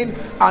pain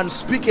and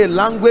speak a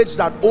language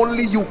that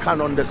only you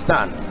can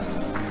understand.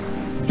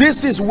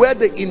 This is where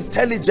the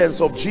intelligence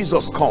of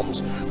Jesus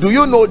comes. Do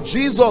you know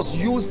Jesus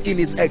used in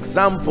his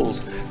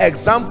examples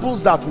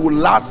that will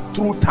last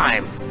through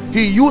time?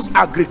 He used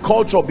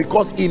agriculture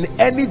because in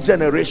any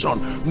generation,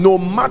 no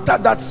matter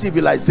that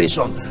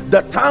civilization,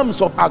 the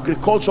terms of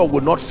agriculture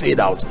will not fade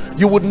out.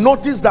 You would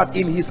notice that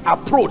in his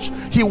approach,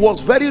 he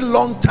was very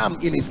long term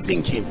in his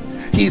thinking.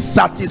 He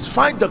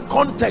satisfied the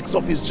context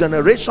of his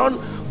generation,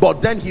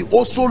 but then he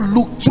also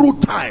looked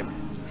through time.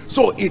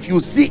 So if you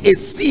see a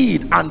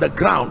seed on the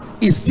ground,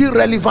 it's still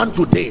relevant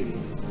today.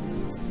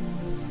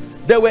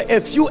 There were a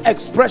few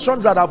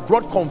expressions that have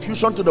brought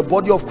confusion to the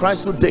body of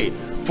Christ today.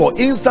 For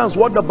instance,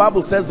 what the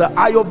Bible says, the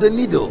eye of the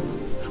needle.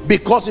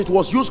 because it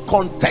was used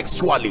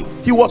contextually.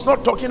 He was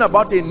not talking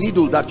about a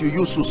needle that you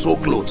use to sew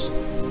clothes,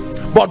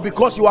 but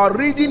because you are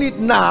reading it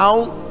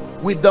now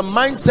with the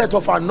mindset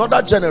of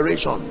another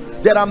generation,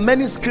 there are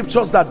many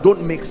scriptures that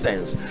don't make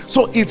sense.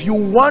 So if you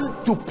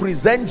want to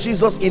present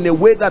Jesus in a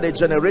way that a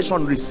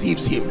generation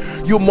receives him,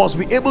 you must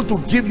be able to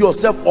give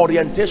yourself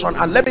orientation.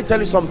 And let me tell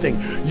you something,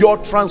 your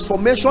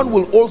transformation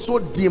will also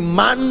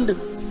demand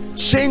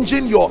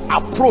changing your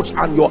approach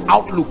and your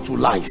outlook to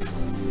life.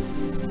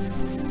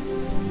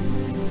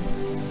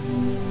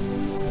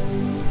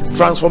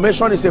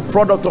 Transformation is a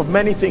product of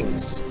many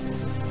things.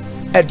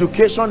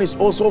 Education is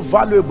also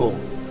valuable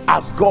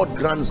as God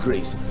grants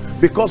grace,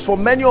 because for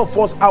many of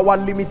us, our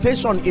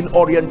limitation in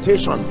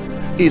orientation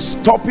is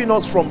stopping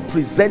us from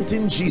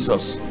presenting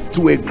Jesus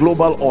to a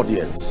global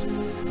audience.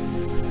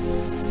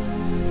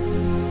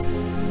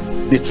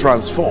 Be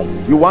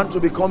transformed. You want to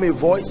become a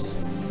voice,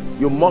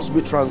 you must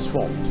be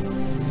transformed.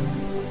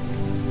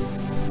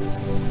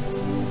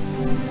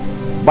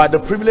 By the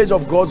privilege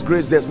of God's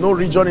grace, there's no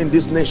region in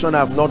this nation I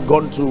have not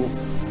gone to,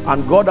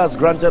 and God has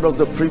granted us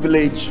the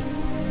privilege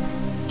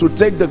to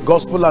take the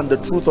gospel and the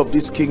truth of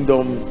this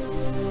kingdom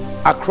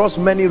across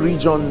many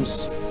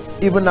regions,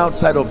 even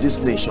outside of this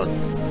nation.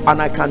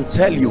 And I can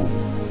tell you,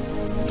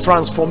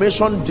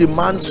 transformation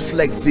demands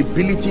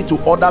flexibility to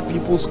other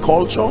people's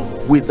culture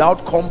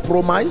without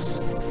compromise.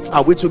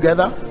 Are we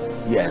together?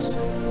 Yes.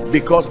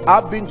 Because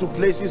I've been to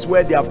places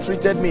where they have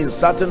treated me in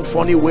certain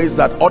funny ways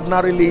that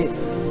ordinarily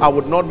I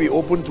would not be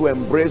open to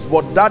embrace,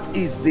 but that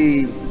is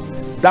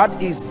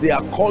their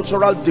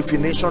cultural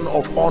definition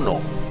of honor.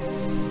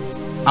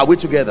 Are we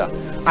together?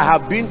 I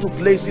have been to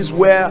places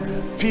where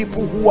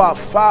people who are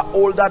far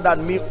older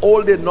than me,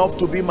 old enough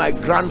to be my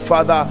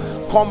grandfather,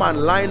 come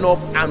and line up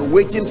and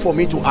waiting for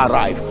me to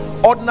arrive.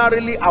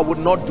 Ordinarily, I would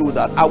not do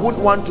that. I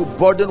wouldn't want to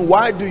burden.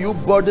 Why do you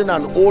burden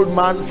an old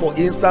man, for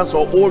instance,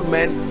 or old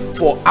men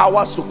for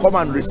hours to come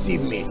and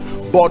receive me?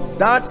 But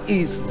that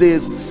is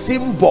the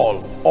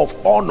symbol of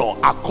honor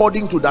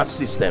according to that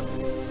system.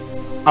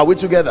 Are we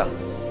together?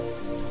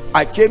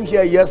 I came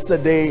here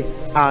yesterday,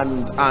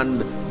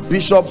 and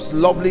Bishop's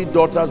lovely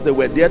daughters, they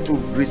were there to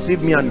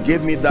receive me and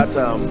gave me that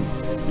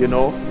you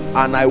know,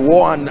 and I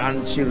wore,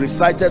 and she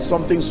recited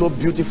something so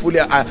beautifully.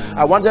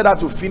 I wanted her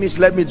to finish.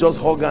 Let me just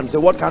hug her and say,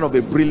 what kind of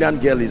a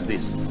brilliant girl is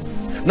this?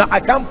 Now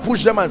I can't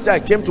push them and say, I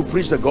came to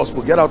preach the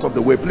gospel. Get out of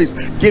the way, please.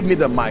 Give me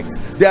the mic.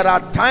 There are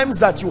times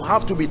that you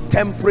have to be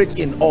temperate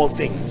in all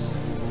things,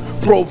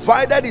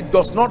 provided it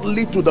does not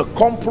lead to the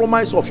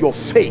compromise of your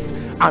faith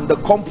and the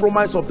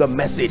compromise of the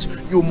message.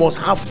 You must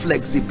have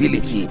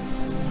flexibility.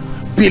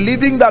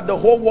 Believing that the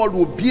whole world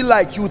will be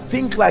like you,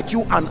 think like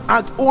you, and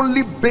act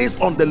only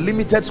based on the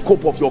limited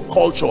scope of your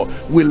culture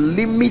will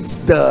limit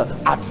the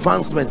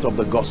advancement of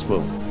the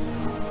gospel.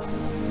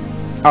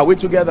 Are we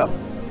together?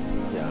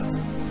 Yeah.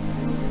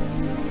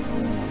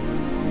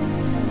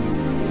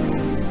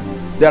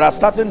 There are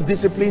certain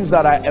disciplines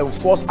that I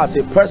enforce as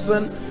a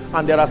person,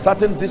 and there are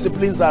certain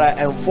disciplines that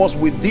I enforce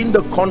within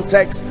the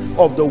context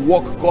of the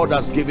work God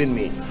has given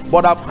me.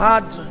 But I've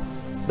had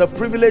the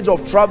privilege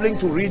of traveling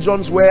to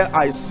regions where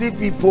I see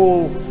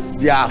people,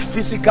 their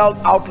physical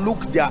outlook,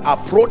 their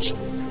approach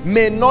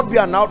may not be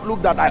an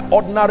outlook that I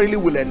ordinarily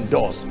will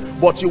endorse,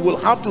 but you will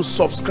have to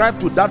subscribe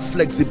to that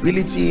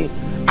flexibility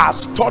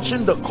as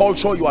touching the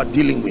culture you are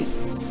dealing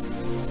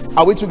with.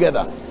 Are we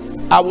together?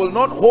 I will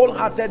not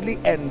wholeheartedly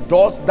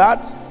endorse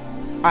that.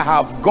 I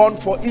have gone,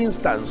 for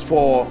instance,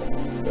 for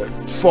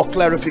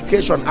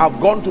clarification, I've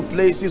gone to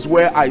places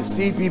where I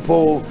see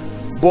people,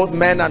 both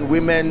men and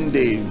women,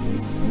 they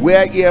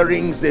wear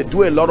earrings, they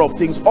do a lot of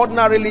things.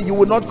 Ordinarily, you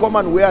will not come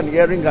and wear an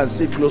earring and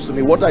sit close to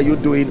me. What are you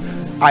doing?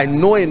 I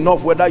know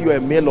enough whether you're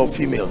a male or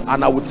female,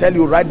 and I will tell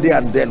you right there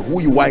and then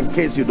who you are in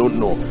case you don't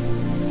know.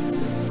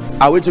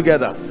 Are we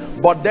together?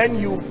 But then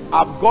you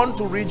have gone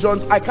to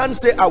regions. I can't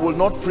say I will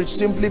not preach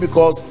simply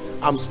because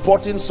I'm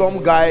spotting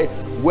some guy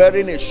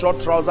wearing a short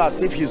trouser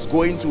as if he's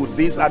going to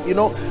this, and you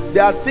know,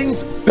 there are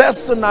things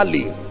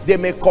personally they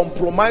may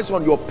compromise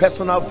on your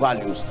personal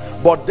values,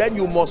 but then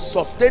you must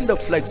sustain the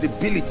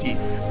flexibility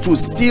to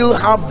still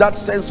have that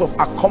sense of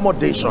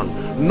accommodation.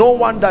 No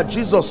wonder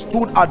Jesus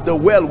stood at the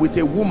well with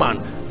a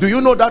woman. Do you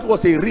know that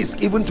was a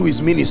risk even to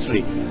his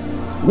ministry?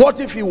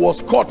 What if he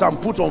was caught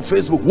and put on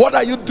Facebook? What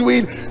are you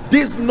doing,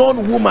 this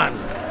known woman?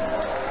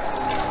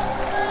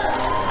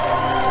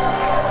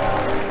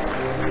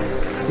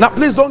 Now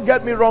please don't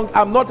get me wrong,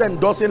 I'm not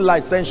endorsing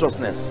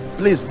licentiousness.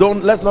 Please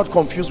don't, let's not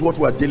confuse what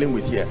we're dealing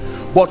with here.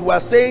 But we're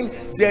saying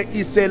there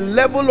is a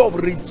level of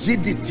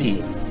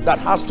rigidity that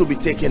has to be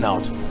taken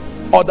out.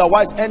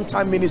 Otherwise, end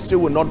time ministry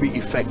will not be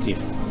effective.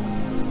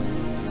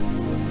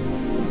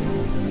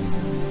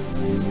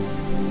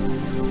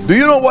 Do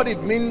you know what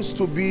it means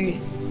to be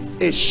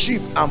a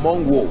sheep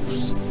among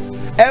wolves?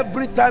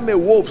 Every time a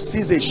wolf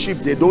sees a sheep,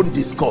 they don't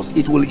discuss,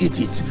 it will eat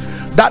it.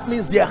 That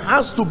means there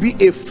has to be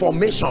a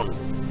formation.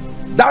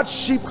 That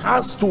sheep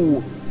has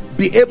to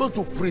be able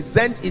to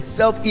present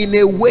itself in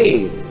a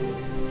way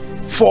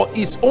for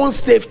its own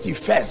safety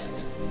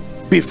first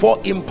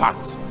before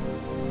impact.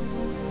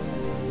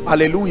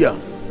 Hallelujah.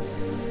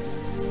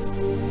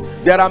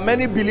 There are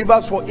many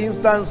believers, for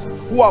instance,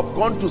 who have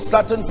gone to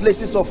certain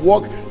places of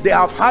work. They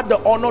have had the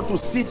honor to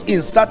sit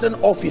in certain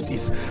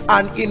offices,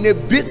 and in a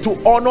bid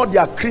to honor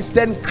their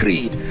Christian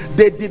creed,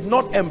 they did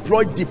not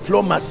employ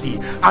diplomacy,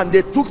 and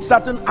they took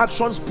certain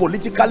actions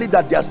politically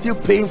that they are still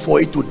paying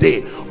for it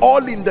today,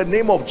 all in the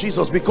name of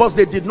Jesus, because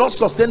they did not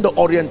sustain the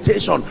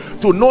orientation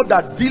to know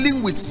that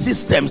dealing with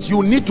systems,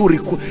 you need to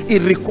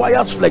it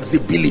requires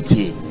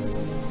flexibility.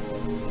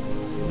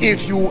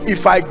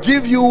 If I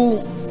give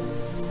you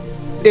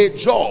a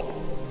job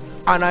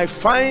and I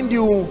find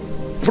you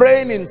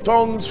praying in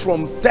tongues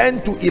from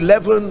 10 to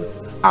 11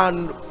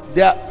 and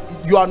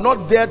you are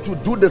not there to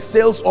do the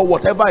sales or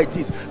whatever it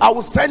is, I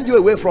will send you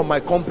away from my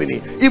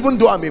company, even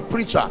though I'm a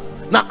preacher.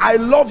 Now, I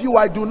love you,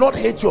 I do not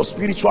hate your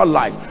spiritual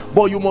life,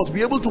 but you must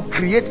be able to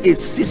create a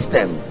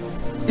system.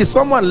 Is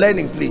someone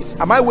learning, please?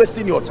 Am I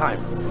wasting your time?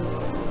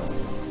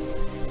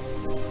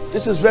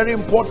 This is very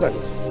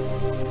important.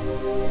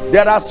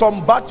 There are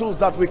some battles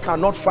that we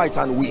cannot fight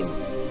and win.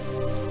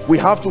 We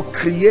have to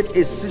create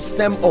a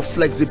system of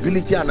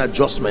flexibility and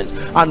adjustment,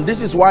 and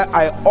this is why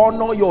I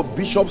honor your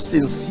bishop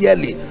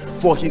sincerely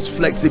for his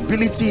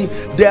flexibility.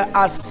 There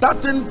are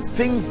certain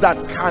things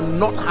that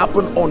cannot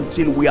happen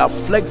until we are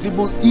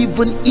flexible,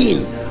 even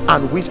in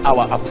and with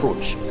our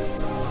approach.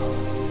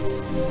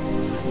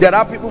 There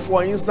are people,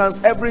 for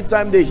instance, every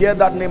time they hear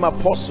that name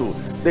apostle,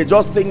 they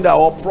just think that,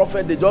 or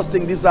prophet, they just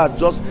think these are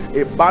just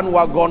a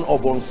bandwagon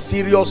of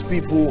unserious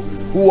people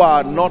who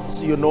are not,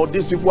 you know,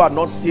 these people are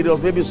not serious.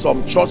 Maybe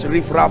some church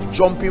riffraff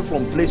jumping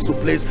from place to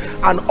place,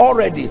 and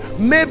already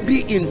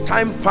maybe in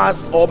time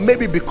past, or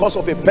maybe because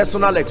of a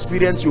personal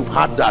experience, you've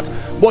had that.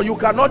 But you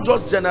cannot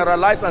just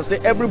generalize and say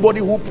everybody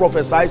who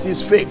prophesies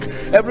is fake,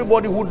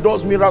 everybody who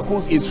does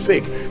miracles is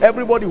fake,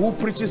 everybody who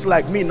preaches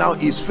like me now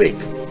is fake.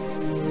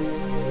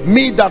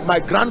 Me, that my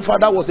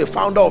grandfather was a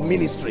founder of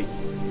ministry,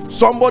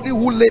 somebody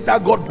who later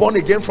got born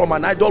again from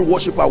an idol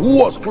worshiper who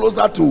was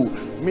closer to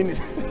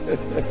ministry.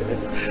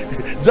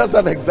 Just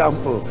an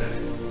example.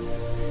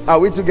 Are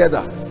we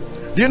together?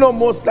 Do you know,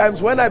 most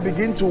times when I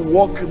begin to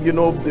walk, you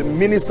know,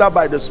 minister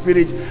by the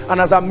Spirit,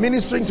 and as I'm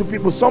ministering to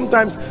people,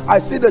 sometimes I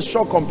see the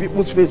shock on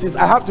people's faces.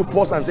 I have to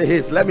pause and say,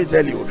 hey, let me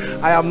tell you,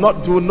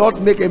 do not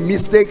make a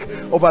mistake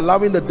of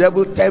allowing the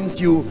devil tempt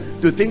you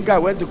to think I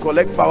went to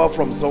collect power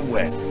from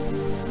somewhere.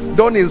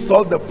 Don't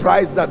insult the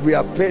price that we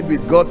have paid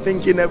with God,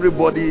 thinking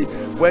everybody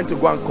went to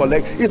go and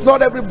collect. It's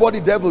not everybody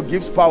devil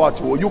gives power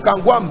to. You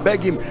can go and beg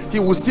him, he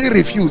will still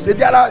refuse.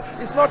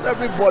 It's not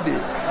everybody.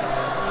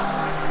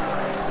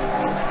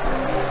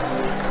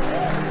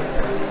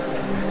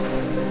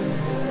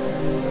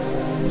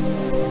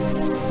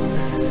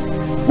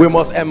 We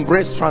must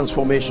embrace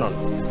transformation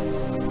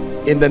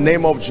in the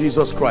name of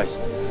Jesus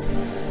Christ.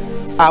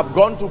 I've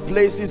gone to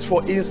places,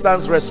 for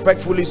instance,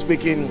 respectfully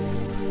speaking,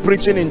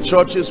 preaching in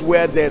churches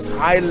where there's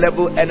high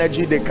level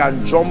energy. They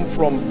can jump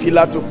from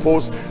pillar to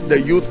post,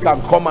 the youth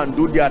can come and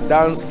do their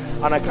dance,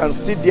 and I can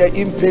sit there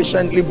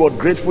impatiently but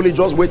gratefully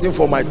just waiting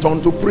for my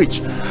turn to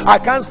preach. I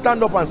can't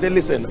stand up and say,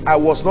 listen, I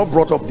was not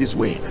brought up this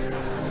way.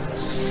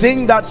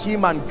 Sing that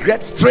hymn and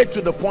get straight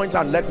to the point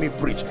and let me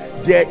preach.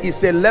 There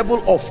is a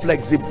level of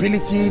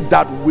flexibility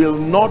that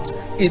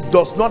it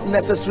does not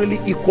necessarily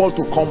equal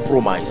to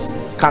compromise.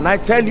 Can I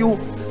tell you,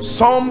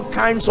 some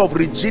kinds of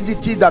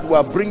rigidity that we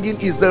are bringing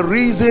is the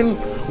reason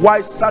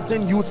why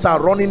certain youths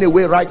are running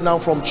away right now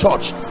from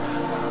church.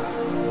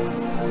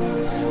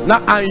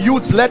 Now, and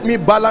youths, let me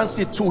balance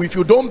it too. If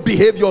you don't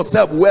behave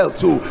yourself well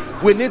too,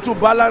 we need to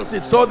balance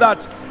it so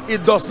that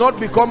it does not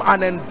become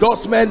an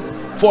endorsement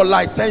for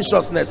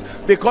licentiousness,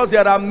 because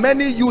there are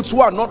many youths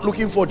who are not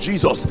looking for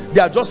Jesus,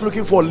 they are just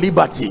looking for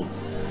liberty.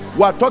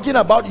 We are talking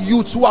about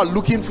youths who are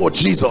looking for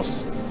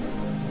Jesus.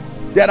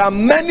 There are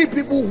many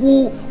people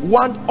who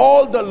want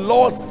all the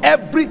laws,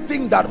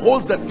 everything that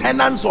holds the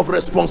tenets of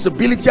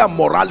responsibility and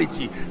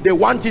morality, they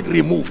want it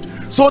removed,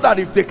 so that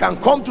if they can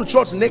come to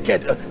church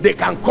naked, they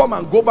can come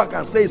and go back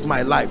and say it's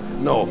my life.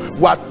 No,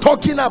 we are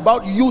talking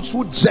about youths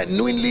who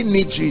genuinely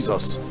need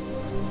Jesus.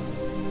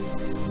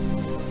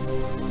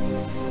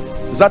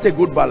 Is that a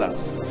good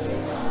balance?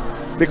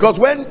 Because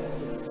when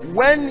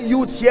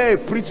youths hear a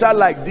preacher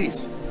like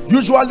this,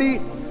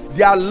 usually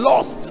their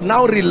lust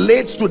now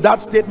relates to that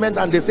statement,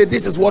 and they say,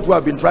 this is what we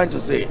have been trying to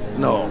say.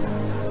 No,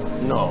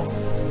 no,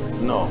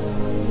 no.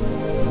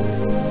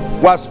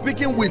 We are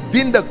speaking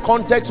within the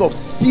context of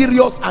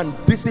serious and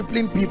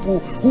disciplined people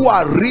who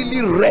are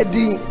really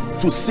ready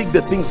to seek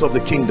the things of the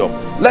kingdom.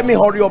 Let me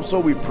hurry up so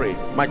we pray.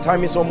 My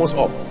time is almost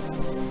up.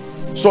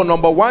 So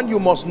number one, you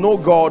must know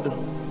God.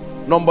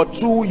 Number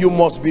two, you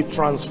must be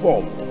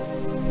transformed.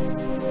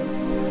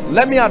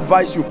 Let me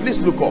advise you, please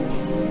look up.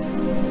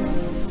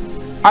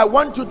 I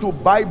want you to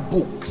buy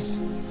books,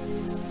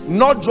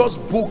 not just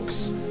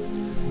books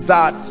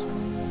that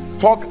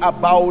talk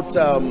about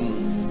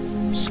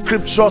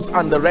scriptures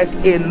and the rest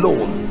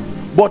alone,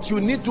 but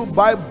you need to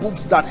buy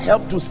books that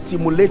help to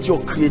stimulate your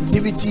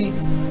creativity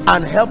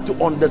and help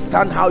to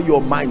understand how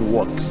your mind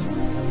works.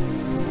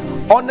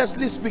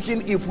 Honestly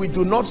speaking, if we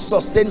do not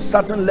sustain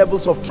certain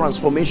levels of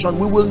transformation,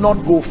 we will not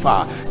go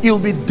far. It will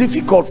be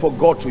difficult for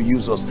God to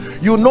use us.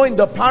 You know, in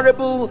the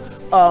parable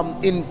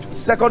in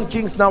 2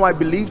 Kings now, I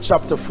believe,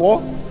 chapter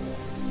 4,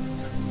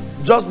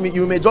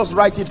 you may just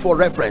write it for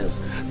reference.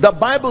 The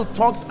Bible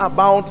talks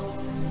about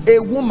a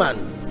woman,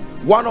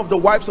 one of the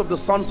wives of the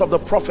sons of the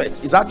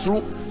prophet. Is that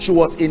true? She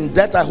was in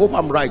debt. I hope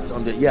I'm right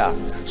on the, yeah.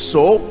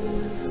 So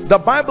the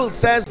Bible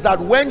says that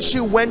when she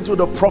went to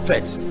the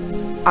prophet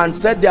and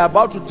said, they're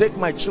about to take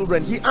my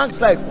children, he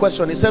asked her a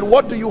question. He said,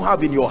 what do you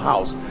have in your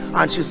house?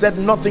 And she said,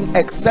 nothing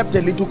except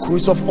a little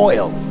cruse of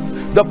oil.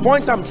 The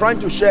point I'm trying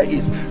to share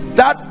is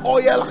that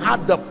oil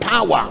had the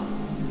power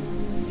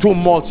to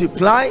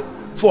multiply,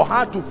 for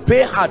her to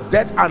pay her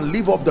debt and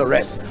live off the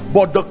rest.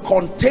 But the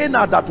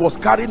container that was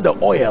carrying the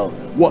oil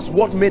was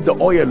what made the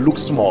oil look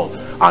small.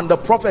 And the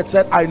prophet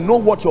said, I know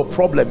what your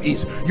problem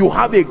is. You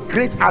have a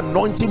great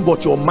anointing,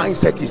 but your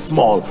mindset is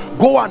small.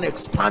 Go and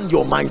expand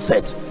your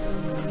mindset.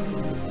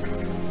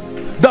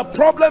 The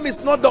problem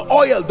is not the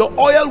oil. The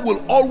oil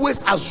will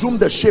always assume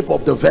the shape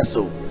of the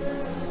vessel.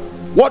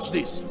 Watch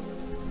this.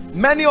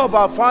 Many of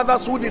our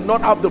fathers who did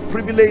not have the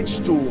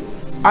privilege to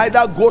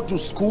either go to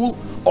school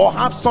or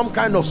have some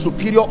kind of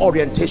superior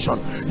orientation,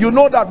 you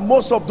know that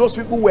most of those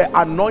people were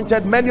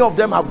anointed. Many of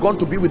them have gone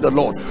to be with the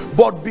Lord,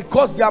 but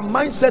because their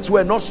mindsets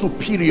were not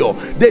superior,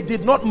 they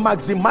did not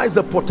maximize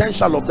the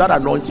potential of that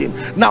anointing.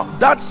 Now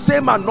that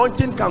same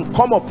anointing can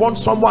come upon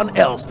someone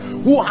else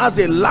who has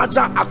a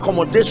larger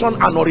accommodation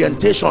and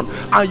orientation,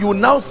 and you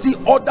now see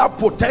other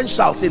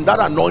potentials in that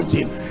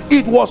anointing.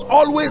 It was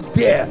always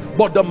there,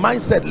 but the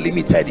mindset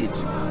limited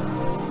it.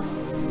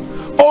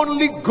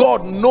 Only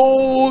God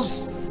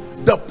knows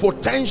the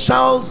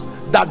potentials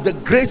that the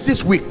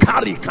graces we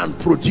carry can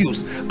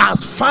produce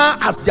as far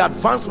as the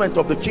advancement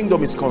of the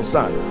kingdom is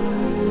concerned.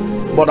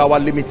 But our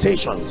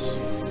limitations,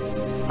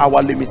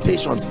 our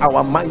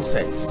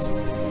mindsets.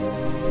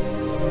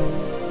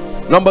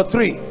 Number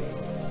 3,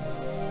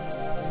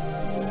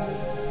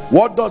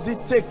 what does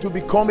it take to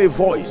become a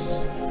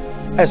voice,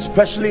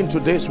 especially in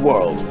today's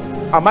world?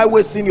 Am I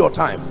wasting your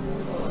time?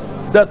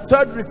 The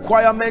third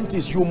requirement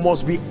is you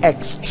must be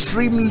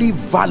extremely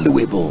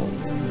valuable.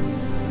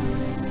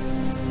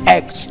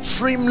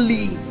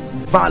 Extremely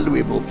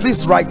valuable.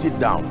 Please write it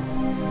down.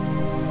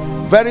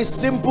 Very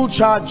simple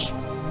charge,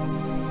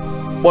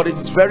 but it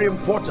is very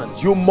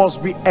important. You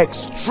must be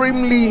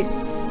extremely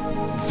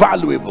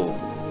valuable.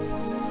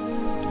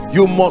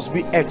 You must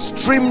be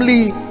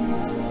extremely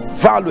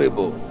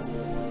valuable.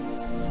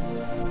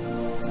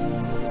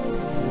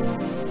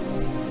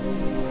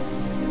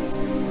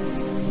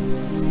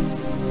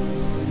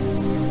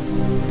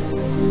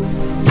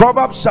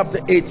 Proverbs chapter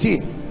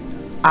 18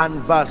 and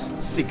verse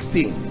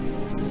 16.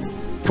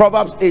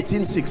 Proverbs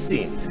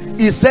 18:16.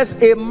 It says,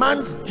 a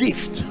man's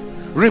gift,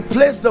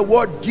 replace the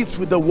word gift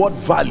with the word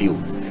value.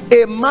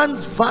 A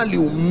man's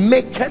value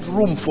maketh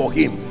room for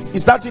him.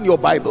 Is that in your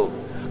Bible?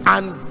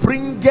 And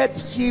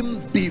bringeth him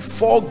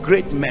before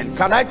great men.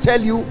 Can I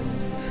tell you,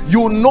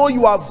 you know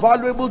you are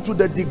valuable to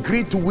the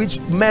degree to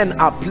which men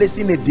are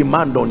placing a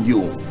demand on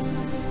you.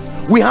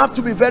 We have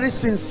to be very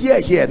sincere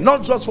here,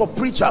 not just for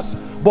preachers,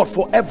 but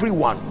for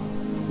everyone.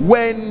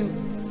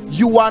 When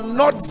you are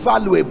not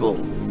valuable,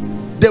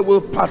 they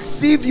will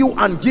perceive you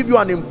and give you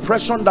an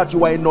impression that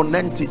you are a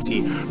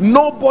non-entity.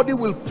 Nobody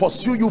will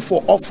pursue you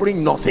for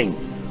offering nothing.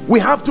 We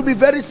have to be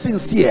very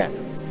sincere.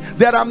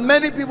 There are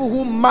many people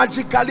who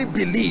magically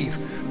believe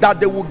that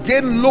they will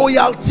gain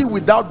loyalty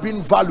without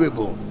being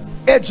valuable.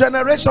 A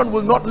generation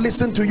will not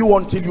listen to you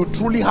until you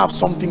truly have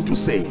something to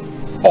say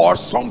or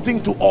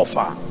something to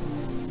offer.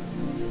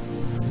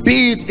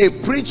 Be it a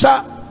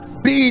preacher,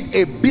 be it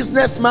a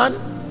businessman.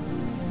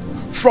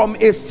 From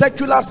a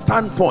secular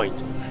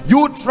standpoint,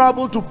 you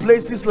travel to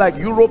places like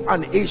Europe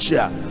and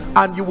Asia,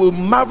 and you will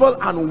marvel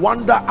and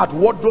wonder at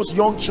what those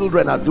young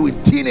children are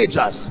doing.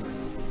 Teenagers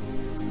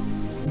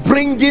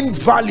bringing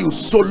value,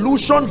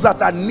 solutions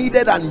that are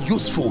needed and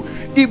useful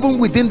even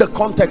within the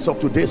context of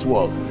today's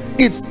world.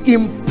 It's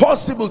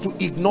impossible to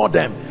ignore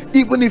them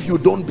even if you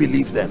don't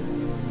believe them.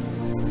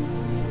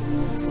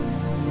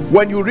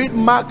 When you read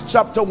Mark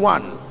chapter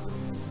 1,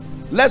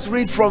 let's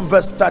read from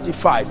verse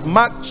 35.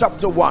 Mark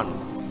chapter 1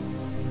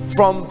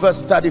 from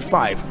verse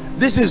 35.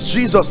 This is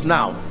Jesus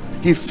now.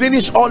 He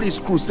finished all his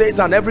crusades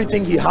and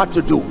everything he had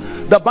to do.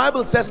 The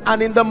Bible says,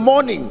 and in the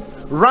morning,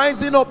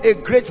 rising up a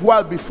great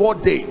while before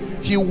day,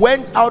 he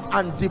went out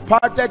and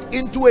departed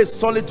into a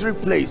solitary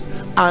place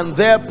and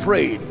there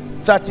prayed.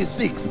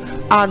 36.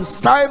 And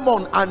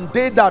Simon and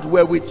they that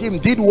were with him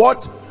did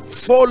what?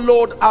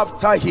 Followed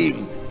after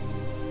him.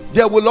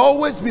 There will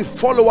always be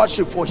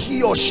followership for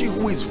he or she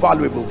who is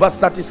valuable. Verse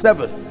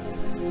 37.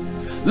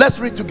 Let's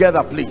read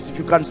together, please. If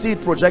you can see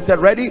it projected.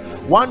 Ready?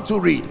 1, 2,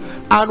 read.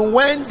 And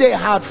when they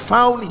had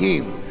found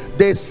him,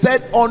 they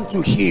said unto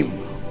him,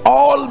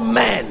 all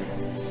men.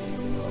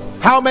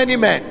 How many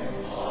men?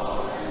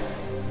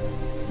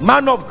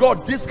 Man of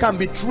God, this can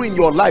be true in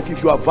your life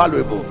if you are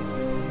valuable.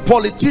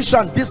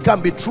 Politician, this can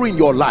be true in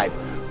your life.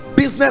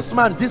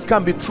 Businessman, this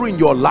can be true in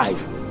your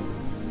life.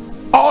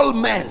 All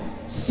men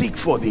seek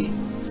for thee.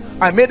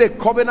 I made a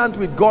covenant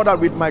with God and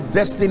with my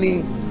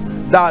destiny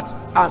that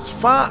as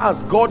far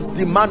as God's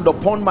demand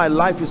upon my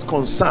life is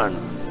concerned,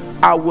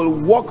 I will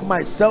walk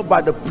myself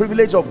by the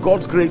privilege of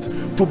God's grace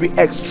to be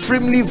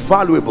extremely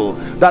valuable,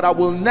 that I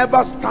will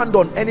never stand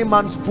on any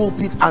man's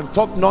pulpit and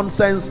talk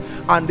nonsense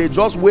and they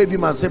just wave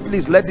him and say,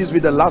 please let this be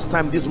the last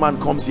time this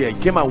man comes here. He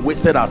came and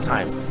wasted our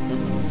time.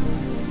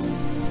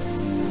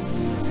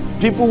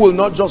 People will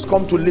not just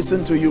come to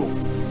listen to you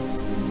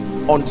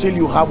until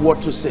you have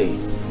what to say.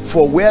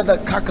 For where the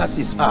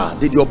carcasses are,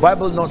 did your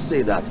Bible not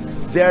say that?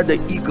 There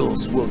the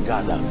eagles will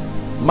gather.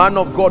 Man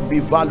of God, be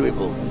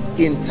valuable,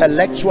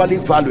 intellectually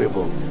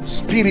valuable,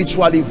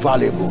 spiritually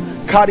valuable.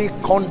 Carry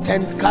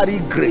content, carry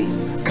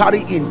grace,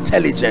 carry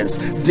intelligence,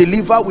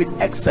 deliver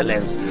with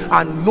excellence,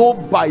 and no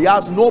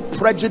bias, no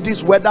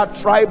prejudice, whether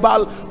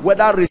tribal,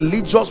 whether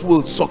religious,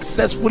 will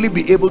successfully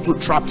be able to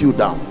trap you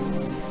down.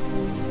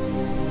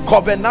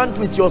 Covenant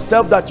with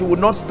yourself that you will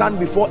not stand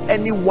before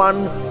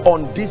anyone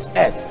on this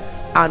earth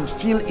and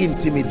feel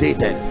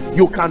intimidated.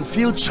 You can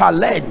feel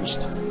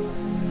challenged,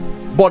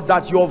 but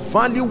that your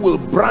value will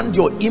brand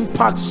your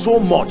impact so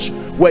much.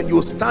 When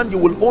you stand, you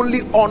will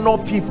only honor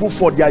people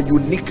for their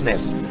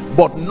uniqueness,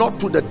 but not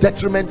to the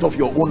detriment of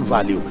your own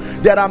value.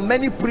 There are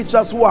many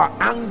preachers who are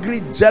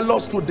angry,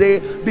 jealous today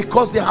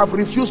because they have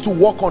refused to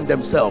work on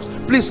themselves.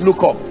 Please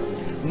look up.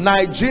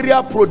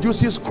 Nigeria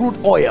produces crude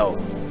oil,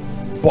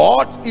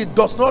 but it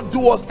does not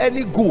do us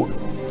any good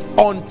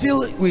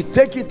until we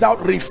take it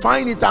out,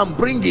 refine it and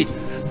bring it.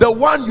 The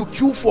one you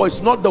queue for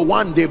is not the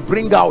one they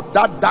bring out,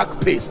 that dark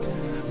paste.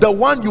 The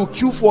one you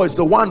queue for is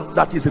the one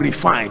that is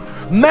refined.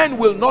 Men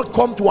will not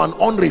come to an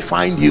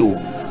unrefined you.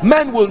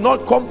 Men will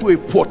not come to a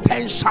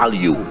potential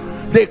you.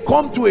 They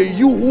come to a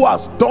you who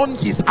has done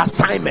his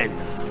assignment.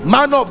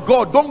 Man of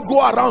God, don't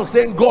go around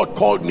saying God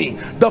called me.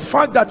 The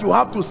fact that you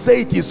have to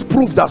say it is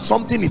proof that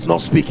something is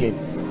not speaking.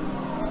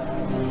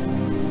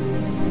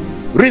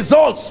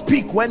 Results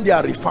speak when they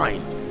are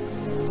refined.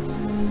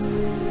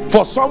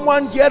 For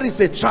someone, here is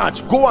a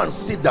charge. Go and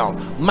sit down.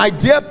 My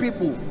dear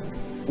people,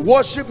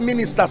 worship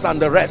ministers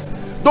and the rest,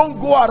 don't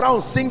go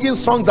around singing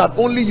songs that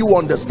only you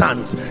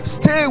understand.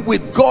 Stay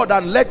with God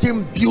and let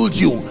him build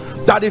you,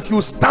 that if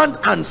you stand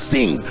and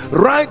sing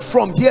right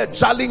from here,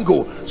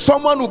 Jalingo,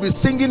 someone will be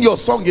singing your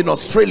song in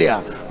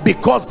Australia,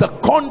 because the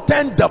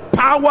content, the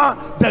power,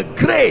 the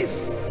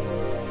grace.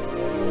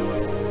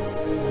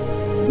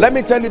 Let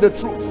me tell you the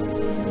truth.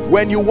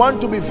 When you want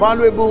to be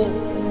valuable,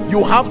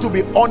 you have to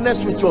be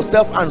honest with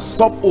yourself and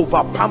stop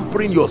over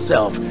pampering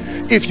yourself.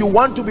 If you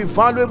want to be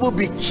valuable,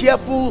 be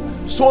careful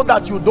so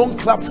that you don't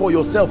clap for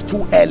yourself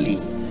too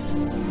early.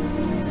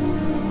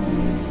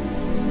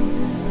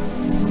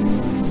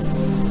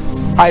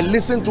 I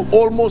listen to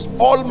almost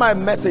all my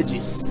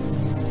messages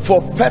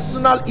for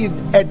personal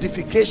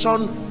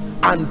edification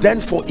and then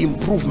for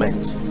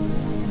improvement.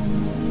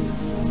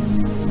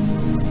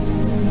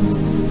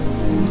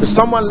 Is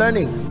someone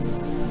learning?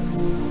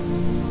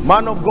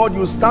 Man of God,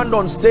 you stand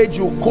on stage,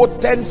 you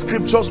quote 10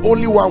 scriptures,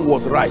 only one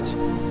was right.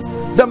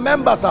 The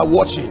members are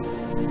watching.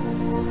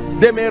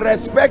 They may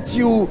respect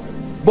you,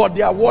 but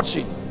they are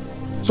watching.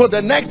 So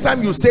the next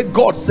time you say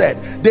God said,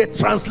 they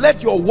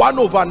translate your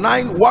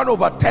 1/9,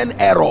 1/10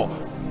 error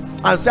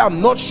and say,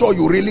 I'm not sure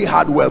you really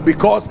had well,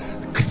 because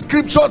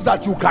scriptures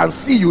that you can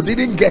see, you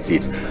didn't get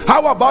it.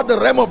 How about the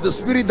realm of the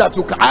spirit that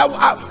you can?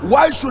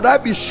 Why should I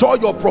be sure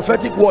your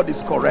prophetic word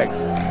is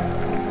correct?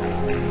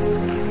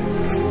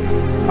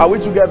 Are we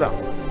together?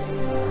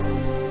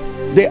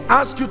 They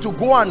ask you to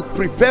go and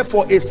prepare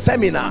for a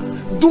seminar.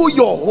 Do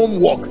your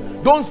homework.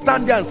 Don't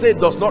stand there and say it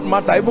does not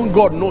matter. Even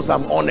God knows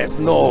I'm honest.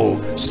 No.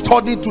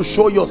 Study to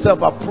show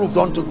yourself approved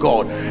unto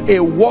God. A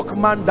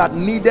workman that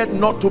needed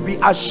not to be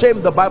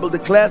ashamed, the Bible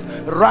declares,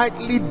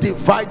 rightly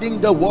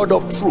dividing the word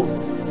of truth.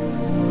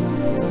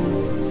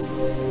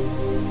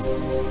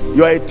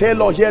 You are a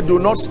tailor here. Do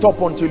not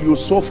stop until you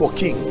sew for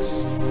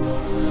kings.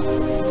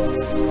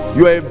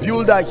 You are a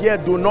builder here.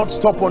 Do not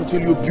stop until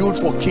you build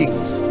for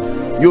kings.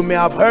 You may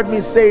have heard me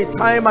say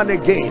time and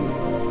again,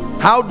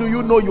 how do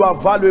you know you are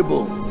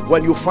valuable?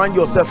 When you find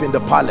yourself in the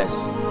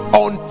palace.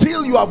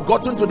 Until you have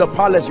gotten to the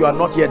palace, you are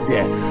not yet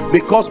there,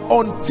 because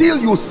until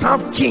you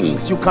serve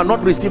kings, you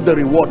cannot receive the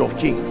reward of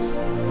kings.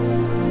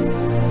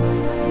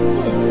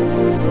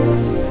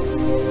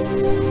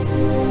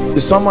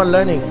 Is someone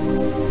learning?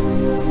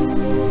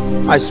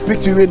 I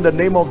speak to you in the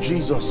name of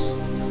Jesus,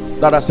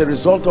 that as a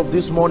result of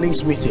this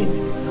morning's meeting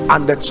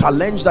and the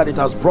challenge that it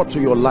has brought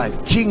to your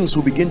life, kings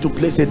will begin to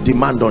place a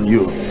demand on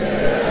you.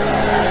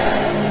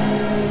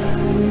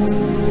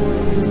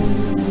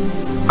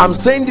 I'm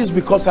saying this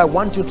because I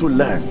want you to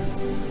learn.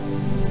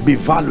 Be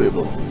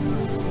valuable.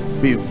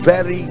 Be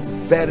very,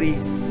 very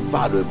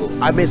valuable.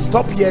 I may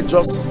stop here,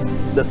 just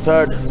the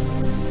third.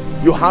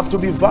 You have to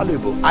be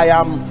valuable.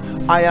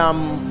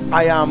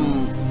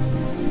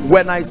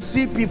 When I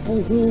see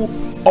people who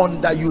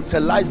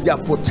underutilize their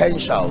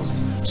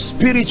potentials,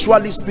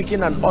 spiritually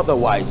speaking and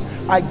otherwise,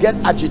 I get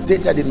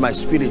agitated in my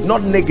spirit,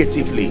 not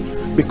negatively,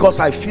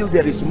 because I feel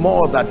there is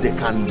more that they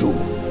can do.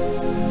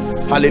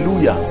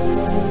 Hallelujah.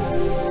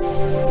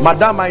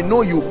 Madam, I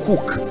know you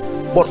cook,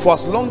 but for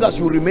as long as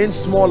you remain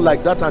small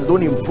like that and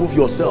don't improve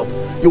yourself,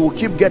 you will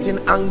keep getting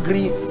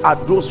angry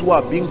at those who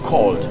are being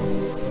called.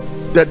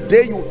 The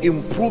day you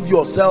improve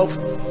yourself,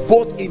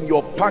 both in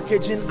your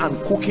packaging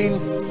and cooking,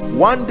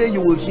 one day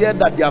you will hear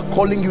that they are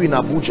calling you in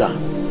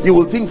Abuja. You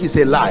will think it's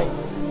a lie.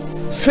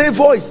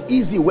 Favor is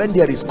easy when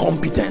there is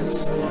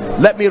competence.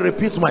 Let me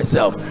repeat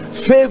myself.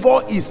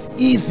 Favor is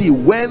easy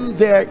when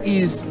there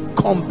is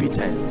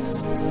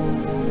competence.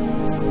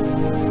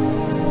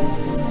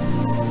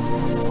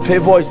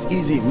 Favor is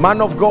easy.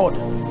 Man of God,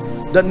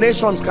 the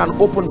nations can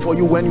open for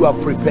you when you are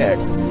prepared.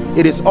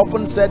 It is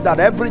often said that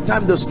every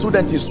time the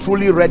student is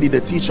truly ready,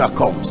 the teacher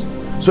comes.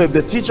 So if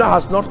the teacher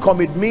has not come,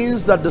 it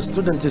means that the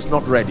student is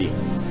not ready.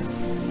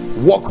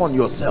 Work on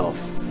yourself.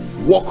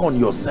 Work on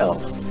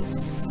yourself.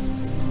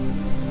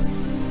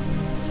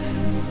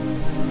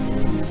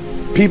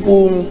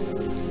 People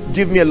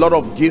give me a lot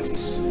of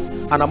gifts,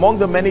 and among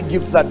the many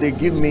gifts that they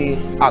give me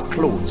are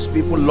clothes.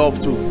 People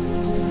love to,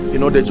 you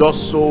know, they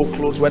just sew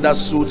clothes, whether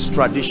suits,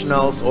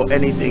 traditionals, or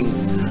anything.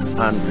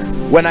 And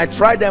when I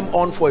try them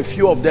on, for a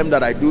few of them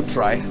that I do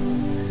try,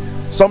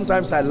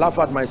 sometimes I laugh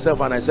at myself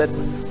and I said,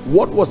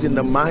 what was in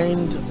the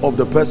mind of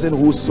the person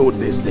who sewed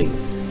this thing?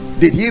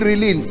 Did he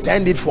really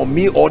intend it for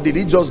me, or did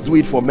he just do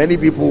it for many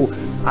people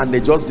and they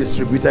just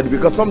distributed?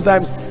 Because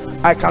sometimes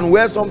I can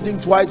wear something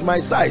twice my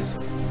size,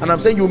 and I'm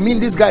saying, you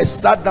mean this guy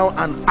sat down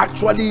and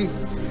actually,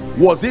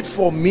 was it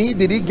for me?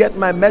 Did he get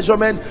my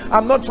measurement?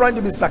 I'm not trying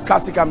to be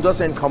sarcastic. I'm just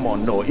saying, come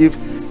on. No,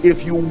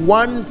 if you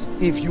want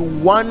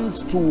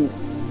to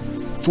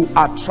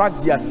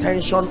attract the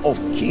attention of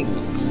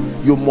kings,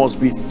 you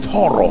must be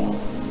thorough.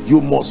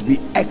 You must be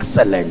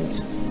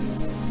excellent.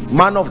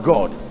 Man of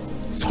God,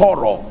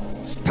 thorough.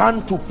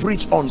 Stand to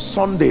preach on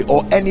Sunday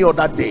or any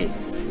other day.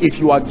 If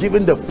you are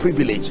given the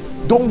privilege,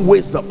 don't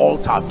waste the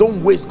altar.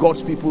 Don't waste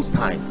God's people's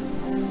time.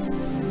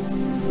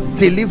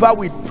 Deliver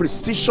with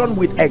precision,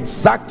 with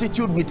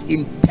exactitude, with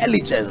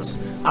intelligence,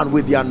 and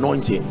with the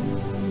anointing.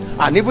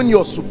 And even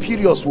your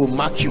superiors will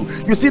mark you.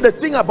 You see, the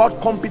thing about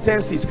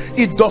competence is,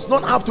 it does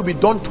not have to be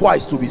done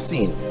twice to be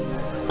seen.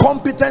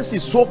 Competence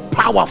is so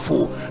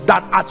powerful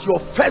that at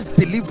your first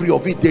delivery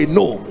of it, they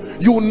know.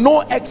 You know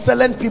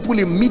excellent people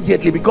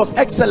immediately, because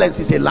excellence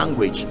is a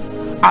language.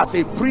 As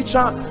a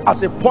preacher,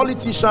 as a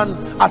politician,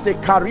 as a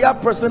career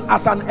person,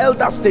 as an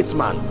elder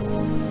statesman.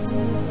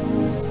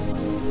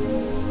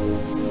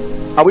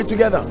 Are we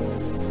together?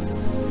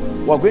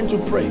 We're going to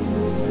pray.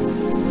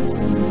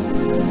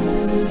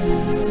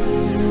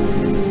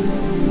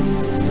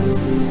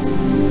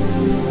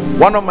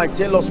 One of my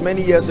tailors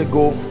many years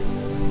ago,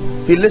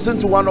 he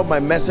listened to one of my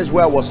messages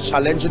where I was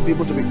challenging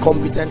people to be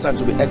competent and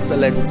to be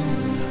excellent,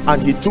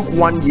 and he took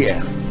 1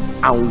 year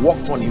and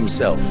worked on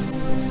himself.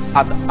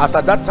 As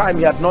at that time,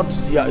 he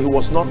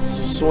was not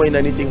sewing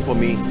anything for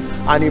me,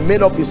 and he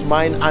made up his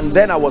mind. And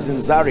then I was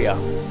in Zaria.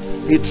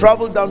 He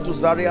traveled down to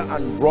Zaria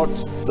and brought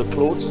the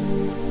clothes.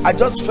 I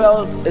just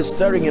felt a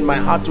stirring in my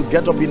heart to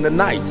get up in the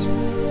night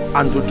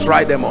and to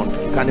try them on.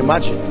 You can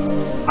imagine.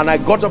 And I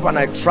got up and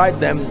I tried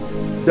them.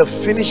 The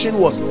finishing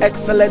was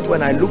excellent.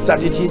 When I looked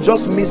at it, he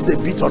just missed a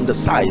bit on the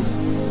size,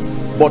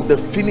 but the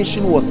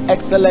finishing was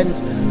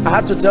excellent. I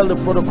had to tell the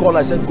protocol,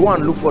 I said, go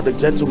and look for the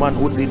gentleman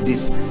who did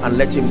this and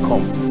let him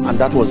come. And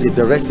that was it.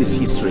 The rest is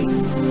history.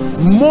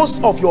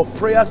 Most of your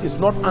prayers is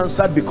not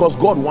answered because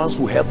God wants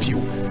to help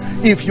you.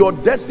 If your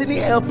destiny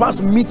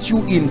helpers meet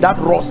you in that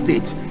raw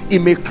state, it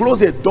may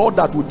close a door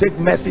that will take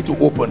mercy to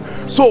open.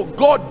 So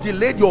God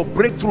delayed your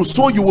breakthrough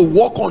so you will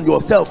work on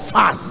yourself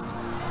fast.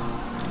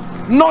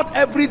 Not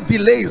every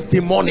delay is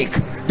demonic.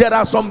 There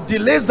are some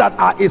delays that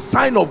are a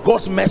sign of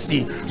God's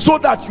mercy, so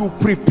that you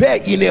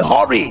prepare in a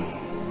hurry.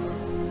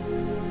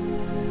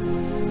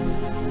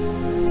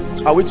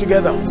 Are we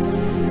together?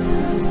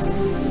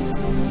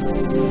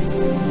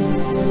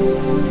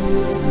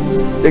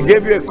 They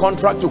gave you a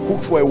contract to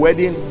cook for a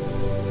wedding,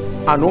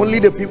 and only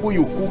the people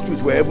you cooked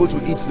with were able to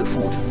eat the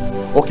food.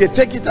 Okay,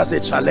 take it as a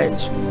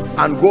challenge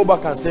and go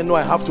back and say, no,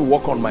 I have to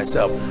work on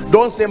myself.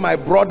 Don't say my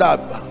brother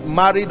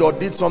married or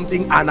did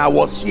something and I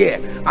was here.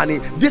 And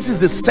this is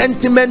the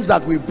sentiments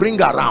that we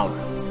bring around.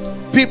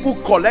 People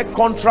collect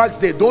contracts,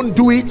 they don't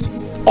do it,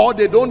 or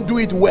they don't do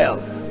it well,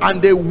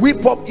 and they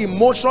whip up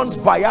emotions,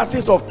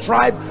 biases of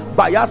tribe,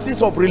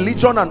 biases of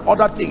religion, and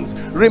other things.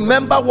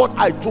 Remember what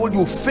I told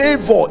you,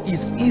 favor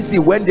is easy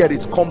when there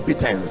is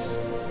competence.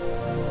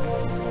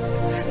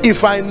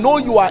 If I know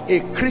you are a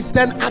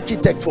Christian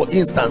architect, for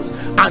instance,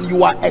 and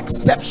you are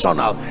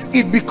exceptional,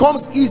 it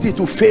becomes easy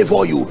to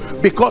favor you,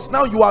 because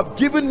now you have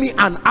given me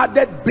an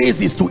added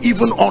basis to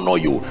even honor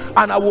you,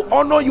 and I will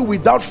honor you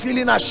without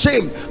feeling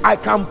ashamed. I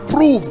can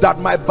prove that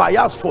my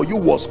bias for you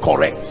was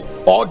correct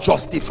or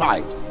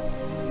justified.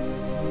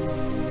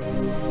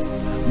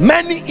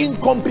 Many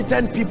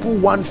incompetent people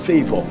want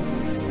favor,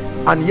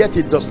 and yet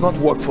it does not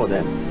work for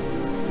them.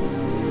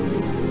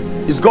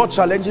 Is God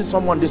challenging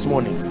someone this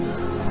morning?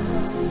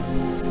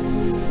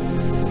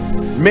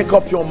 Make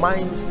up your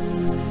mind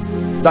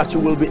that you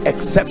will be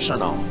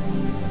exceptional.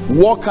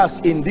 Workers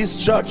in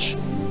this church,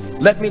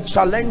 Let me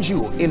challenge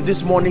you in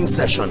this morning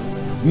session.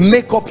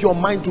 Make up your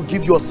mind to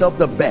give yourself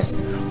the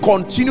best.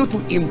 Continue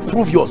to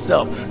improve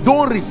yourself.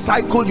 Don't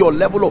recycle your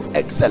level of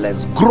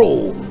excellence.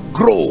 Grow,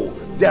 grow.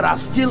 There are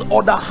still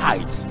other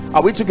heights.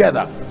 Are we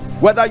together?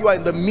 Whether you are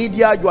in the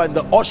media, you are in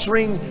the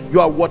ushering, you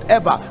are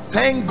whatever,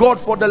 thank God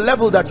for the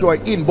level that you are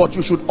in, but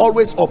you should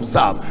always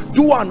observe.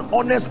 Do an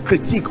honest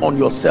critique on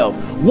yourself.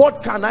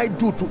 What can I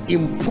do to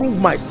improve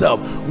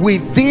myself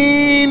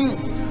within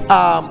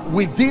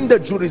the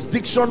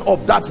jurisdiction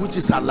of that which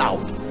is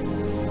allowed?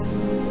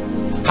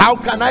 How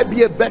can I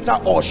be a better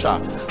usher?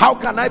 How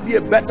can I be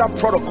a better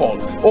protocol?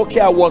 Okay,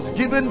 I was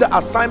given the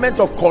assignment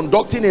of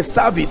conducting a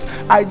service.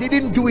 I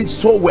didn't do it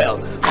so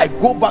well. I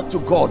go back to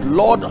God.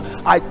 Lord,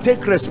 I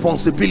take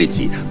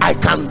responsibility. I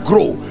can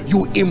grow.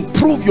 You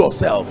improve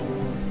yourself.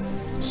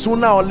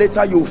 Sooner or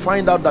later, you'll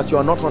find out that you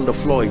are not on the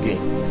floor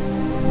again.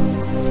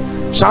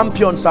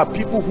 Champions are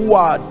people who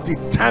are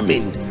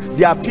determined.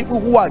 They are people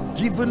who are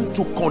given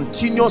to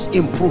continuous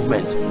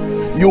improvement.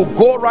 You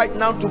go right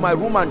now to my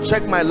room and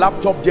check my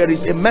laptop. There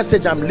is a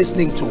message I'm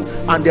listening to,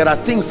 and there are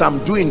things I'm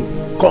doing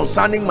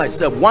concerning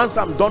myself. Once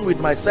I'm done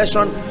with my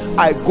session,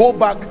 I go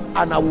back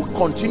and I will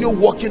continue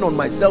working on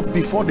myself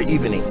before the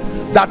evening.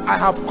 That I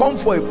have come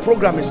for a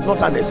program is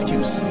not an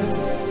excuse.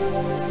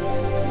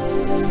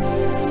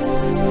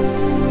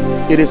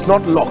 It is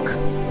not luck.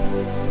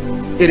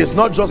 It is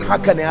not just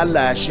Hakane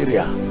Allah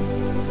Ashiria.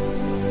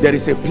 There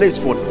is a place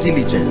for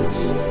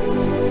diligence.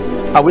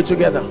 Are we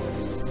together?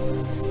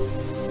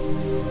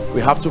 We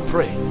have to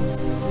pray.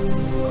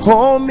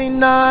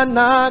 Komina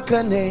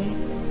nakane,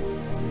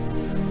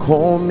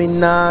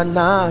 komina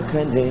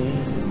nakane,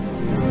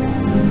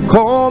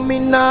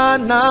 komina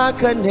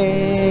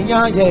nakane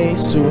ya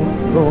Yesu,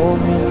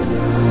 komina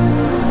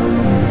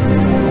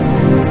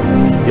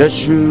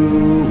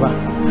Yeshua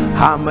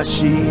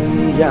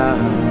Hamashiach,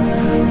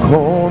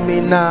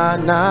 komina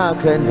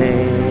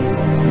nakane,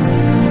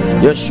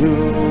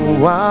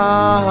 Yeshua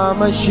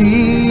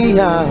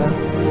Hamashiach.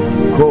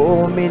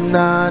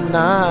 Komina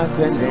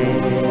nakane,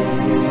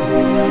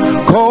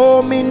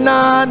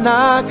 komina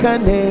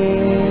nakane,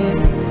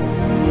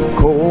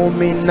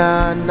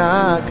 komina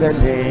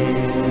nakane,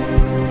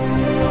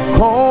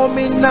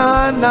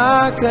 komina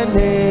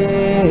nakane,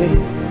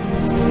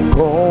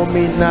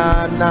 komina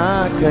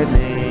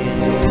nakane,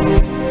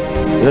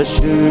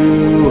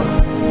 Yeshua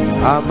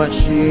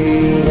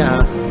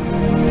Hamashiach,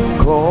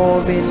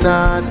 komina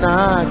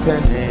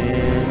nakane,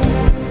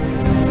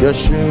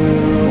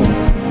 Yeshua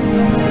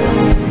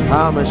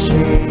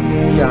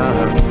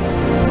Hamashiach.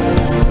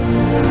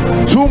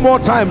 Two more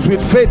times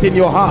with faith in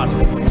your heart.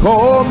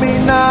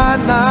 Komina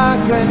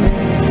nakane,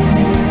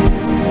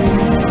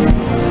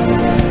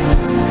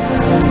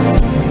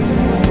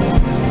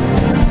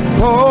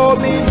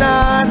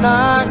 komina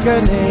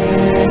nakane,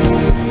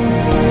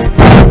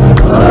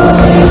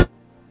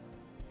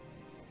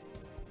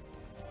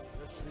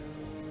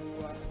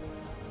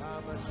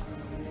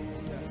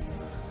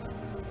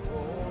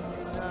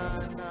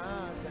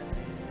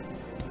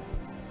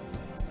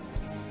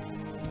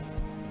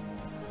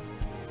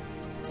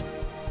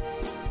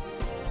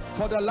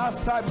 for the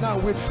last time now,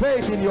 with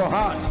faith in your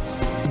heart.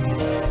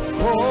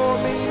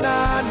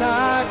 Komina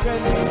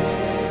nakane,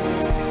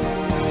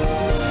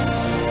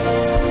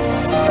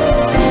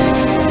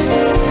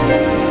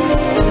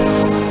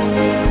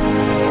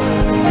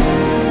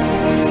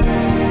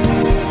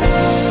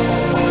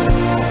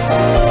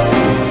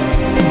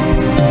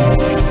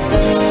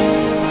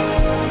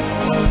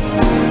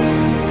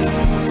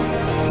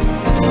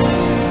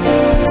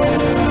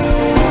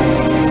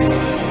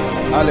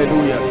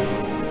 hallelujah.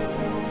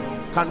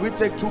 Can we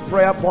take 2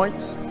 prayer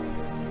points?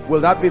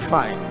 Will that be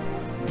fine?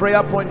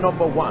 Prayer point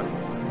number 1.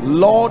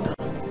 Lord,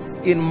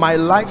 in my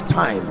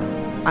lifetime,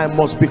 I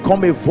must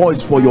become a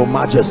voice for your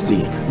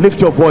majesty. Lift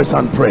your voice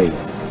and pray.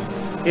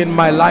 In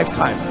my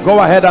lifetime.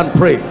 Go ahead and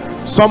pray.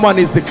 Someone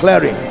is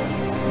declaring.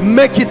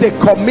 Make it a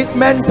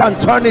commitment and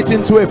turn it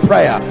into a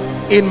prayer.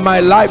 In my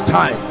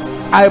lifetime,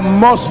 I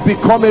must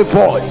become a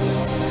voice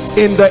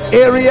in the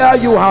area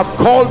you have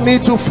called me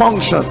to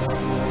function.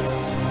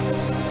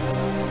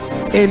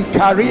 In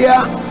career,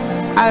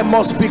 I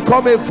must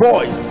become a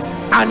voice,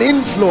 an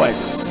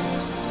influence.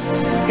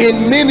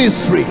 In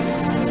ministry,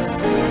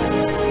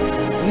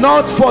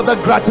 not for the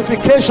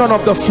gratification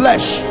of the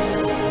flesh,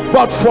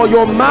 but for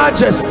your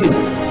majesty.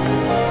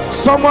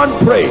 Someone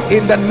pray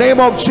in the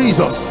name of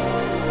Jesus.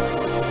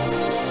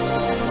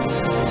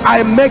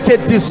 I make a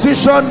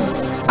decision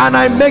and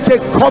I make a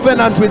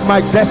covenant with my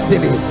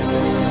destiny.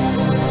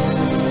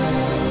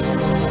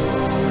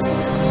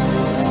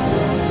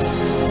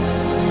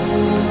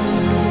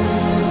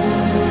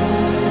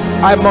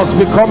 I must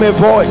become a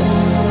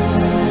voice.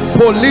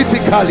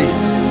 Politically,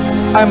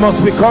 I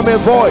must become a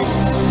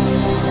voice.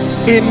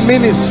 In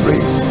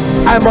ministry,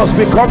 I must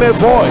become a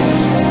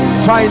voice.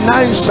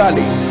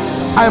 Financially,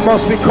 I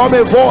must become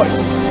a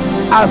voice.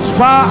 As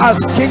far as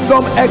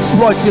kingdom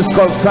exploits is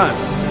concerned,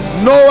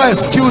 no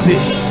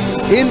excuses.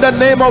 In the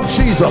name of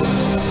Jesus,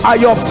 I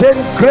obtain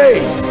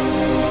grace.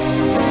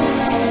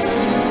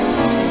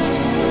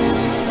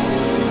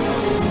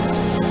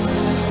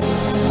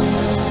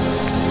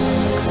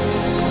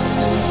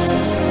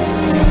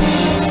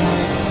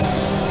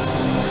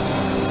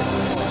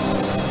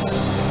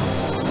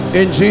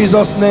 In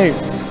Jesus' name.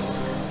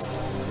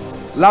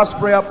 Last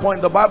prayer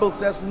point. The Bible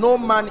says, no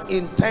man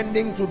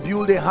intending to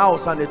build a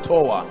house and a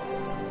tower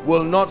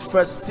will not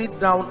first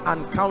sit down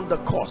and count the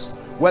cost,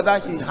 whether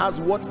he has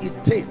what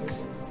it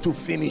takes to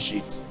finish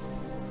it.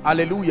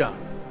 Hallelujah.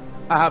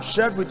 I have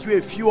shared with you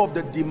a few of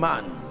the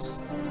demands.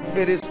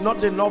 It is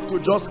not enough to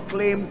just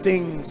claim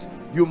things.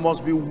 You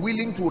must be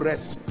willing to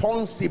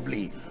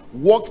responsibly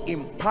walk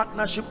in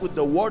partnership with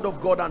the Word of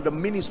God and the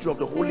ministry of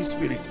the Holy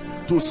Spirit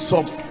to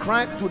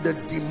subscribe to the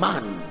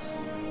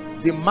demands.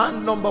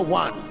 Demand number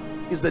one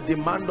is the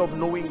demand of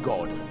knowing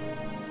God,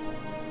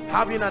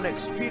 having an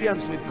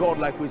experience with God,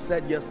 like we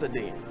said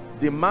yesterday.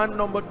 Demand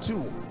number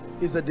two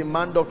is the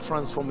demand of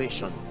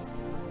transformation,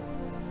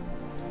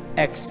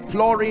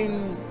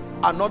 exploring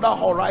another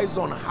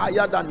horizon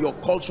higher than your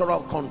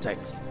cultural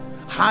context,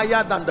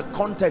 higher than the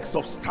context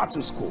of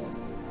status quo.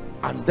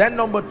 And then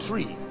number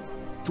three,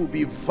 to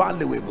be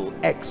valuable,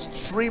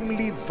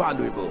 extremely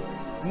valuable,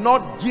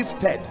 not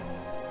gifted.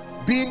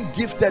 Being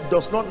gifted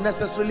does not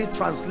necessarily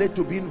translate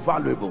to being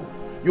valuable.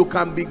 You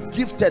can be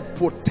gifted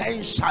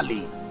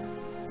potentially.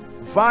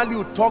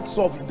 Value talks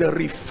of the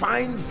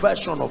refined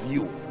version of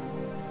you.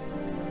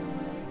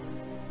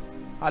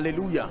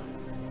 Hallelujah.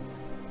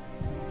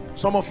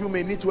 Some of you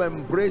may need to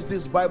embrace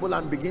this Bible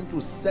and begin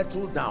to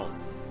settle down.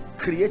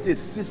 Create a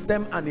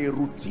system and a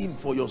routine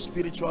for your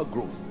spiritual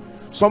growth.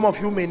 Some of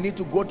you may need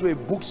to go to a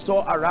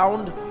bookstore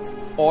around,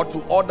 or to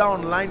order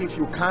online if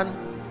you can,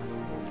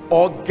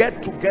 or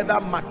get together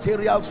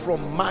materials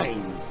from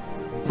minds,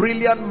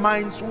 brilliant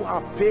minds who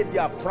have paid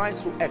their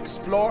price to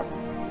explore.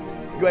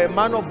 You're a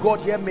man of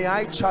God here. May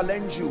I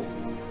challenge you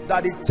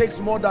that it takes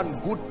more than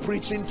good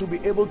preaching to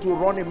be able to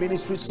run a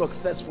ministry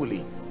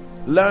successfully.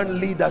 Learn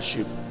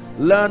leadership,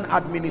 learn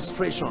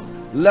administration,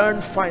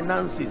 learn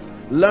finances,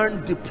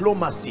 learn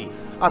diplomacy.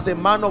 As a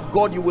man of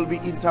God, you will be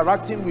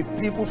interacting with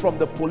people from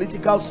the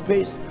political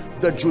space,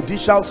 the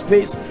judicial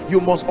space. You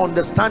must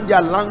understand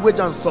their language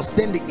and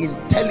sustain the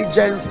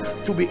intelligence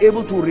to be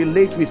able to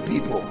relate with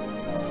people.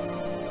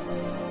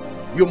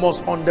 You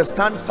must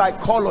understand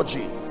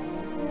psychology.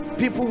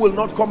 People will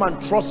not come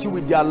and trust you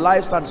with their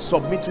lives and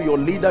submit to your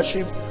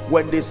leadership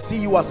when they see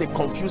you as a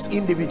confused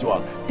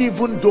individual,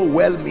 even though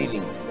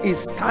well-meaning.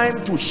 It's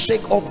time to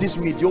shake off this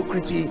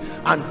mediocrity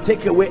and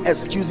take away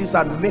excuses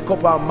and make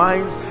up our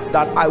minds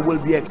that I will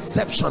be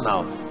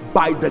exceptional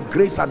by the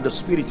grace and the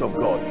Spirit of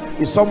God.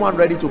 Is someone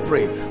ready to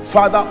pray?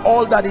 Father,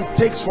 all that it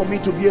takes for me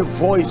to be a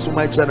voice to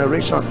my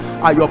generation,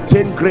 I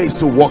obtain grace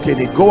to walk in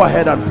it. Go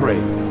ahead and pray.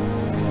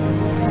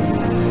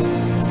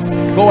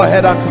 Go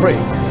ahead and pray.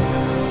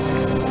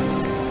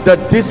 The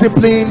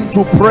discipline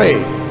to pray,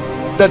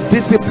 the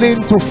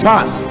discipline to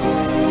fast,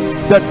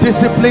 the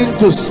discipline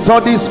to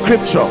study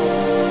scripture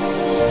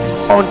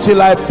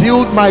until I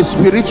build my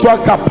spiritual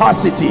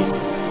capacity.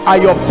 I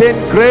obtain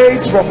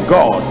grace from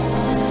God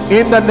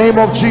in the name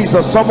of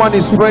Jesus. Someone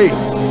is praying.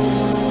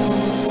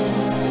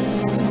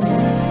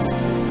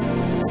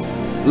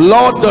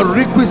 Lord, the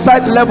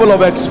requisite level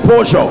of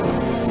exposure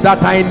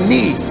that I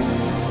need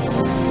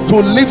to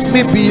lift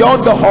me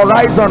beyond the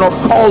horizon of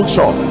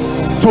culture,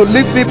 to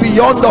lift me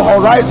beyond the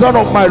horizon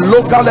of my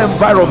local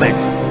environment,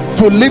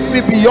 to lift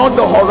me beyond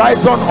the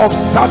horizon of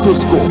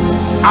status quo.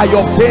 I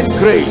obtain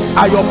grace.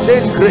 I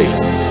obtain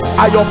grace.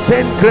 I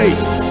obtain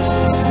grace.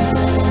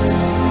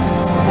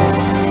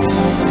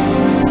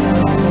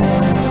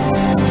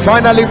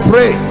 Finally,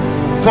 pray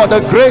for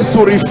the grace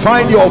to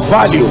refine your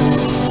value.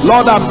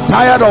 Lord, I'm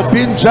tired of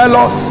being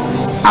jealous.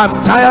 I'm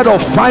tired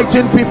of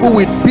fighting people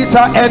with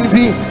bitter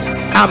envy.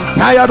 I'm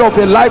tired of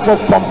a life of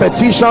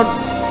competition.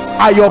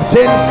 I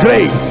obtain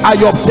grace. I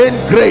obtain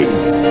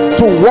grace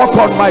to work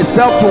on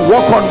myself, to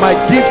work on my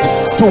gift,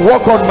 to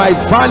work on my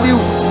value,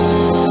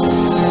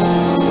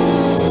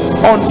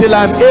 until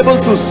I'm able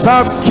to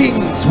serve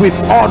kings with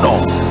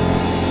honor.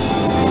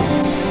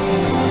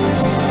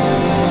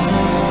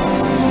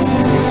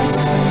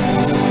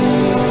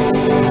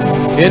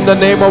 In the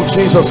name of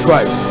Jesus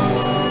Christ.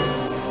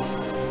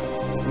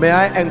 May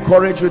I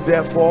encourage you,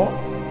 therefore,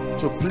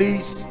 to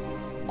please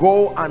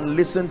go and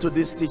listen to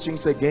these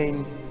teachings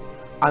again,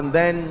 and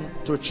then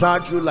to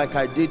charge you like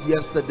I did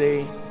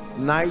yesterday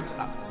night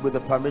with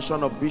the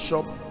permission of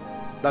Bishop,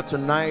 that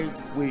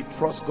tonight we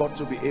trust God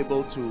to be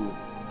able to,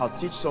 I'll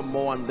teach some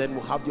more, and then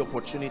we'll have the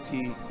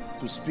opportunity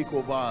to speak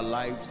over our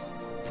lives,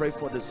 pray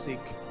for the sick,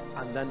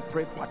 and then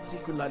pray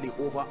particularly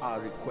over our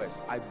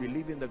requests. I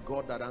believe in the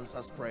God that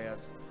answers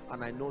prayers,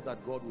 and I know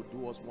that God will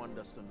do us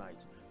wonders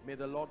tonight. May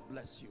the Lord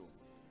bless you.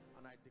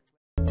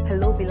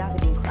 Hello,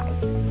 beloved in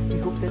Christ. We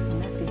hope this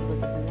message was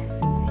a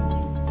blessing to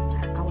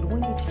you. I would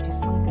want you to do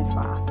something for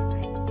us.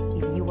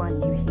 If you are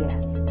new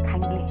here,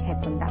 kindly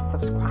hit on that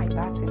subscribe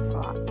button for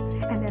us,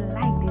 and then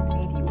like this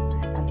video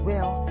as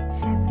well.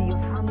 Share to your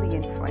family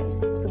and friends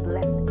to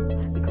bless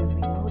them, because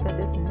we know that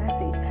this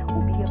message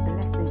will be a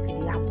blessing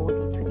to their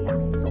body, to their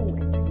soul,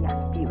 and to their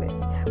spirit.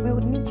 We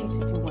would need you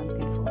to do one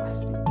thing for us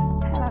too.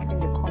 Tell us in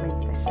the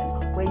comment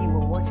section where you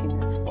were watching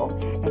us from,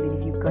 and then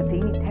if you've got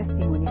any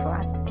testimony for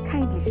us,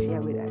 kindly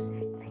share with us.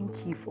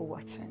 Thank you for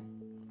watching.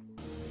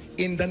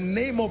 in the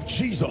name of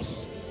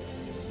Jesus,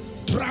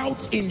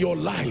 drought in your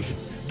life,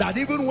 that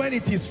even when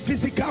it is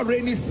physical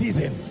rainy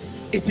season,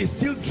 it is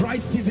still dry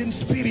season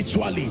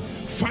spiritually,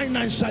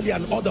 financially,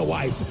 and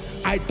otherwise.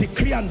 I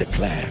decree and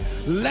declare,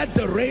 let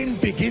the rain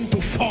begin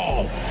to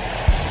fall.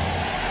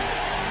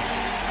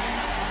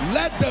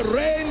 Let the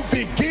rain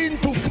begin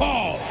to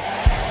fall.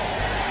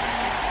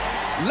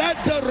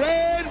 Let the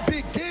rain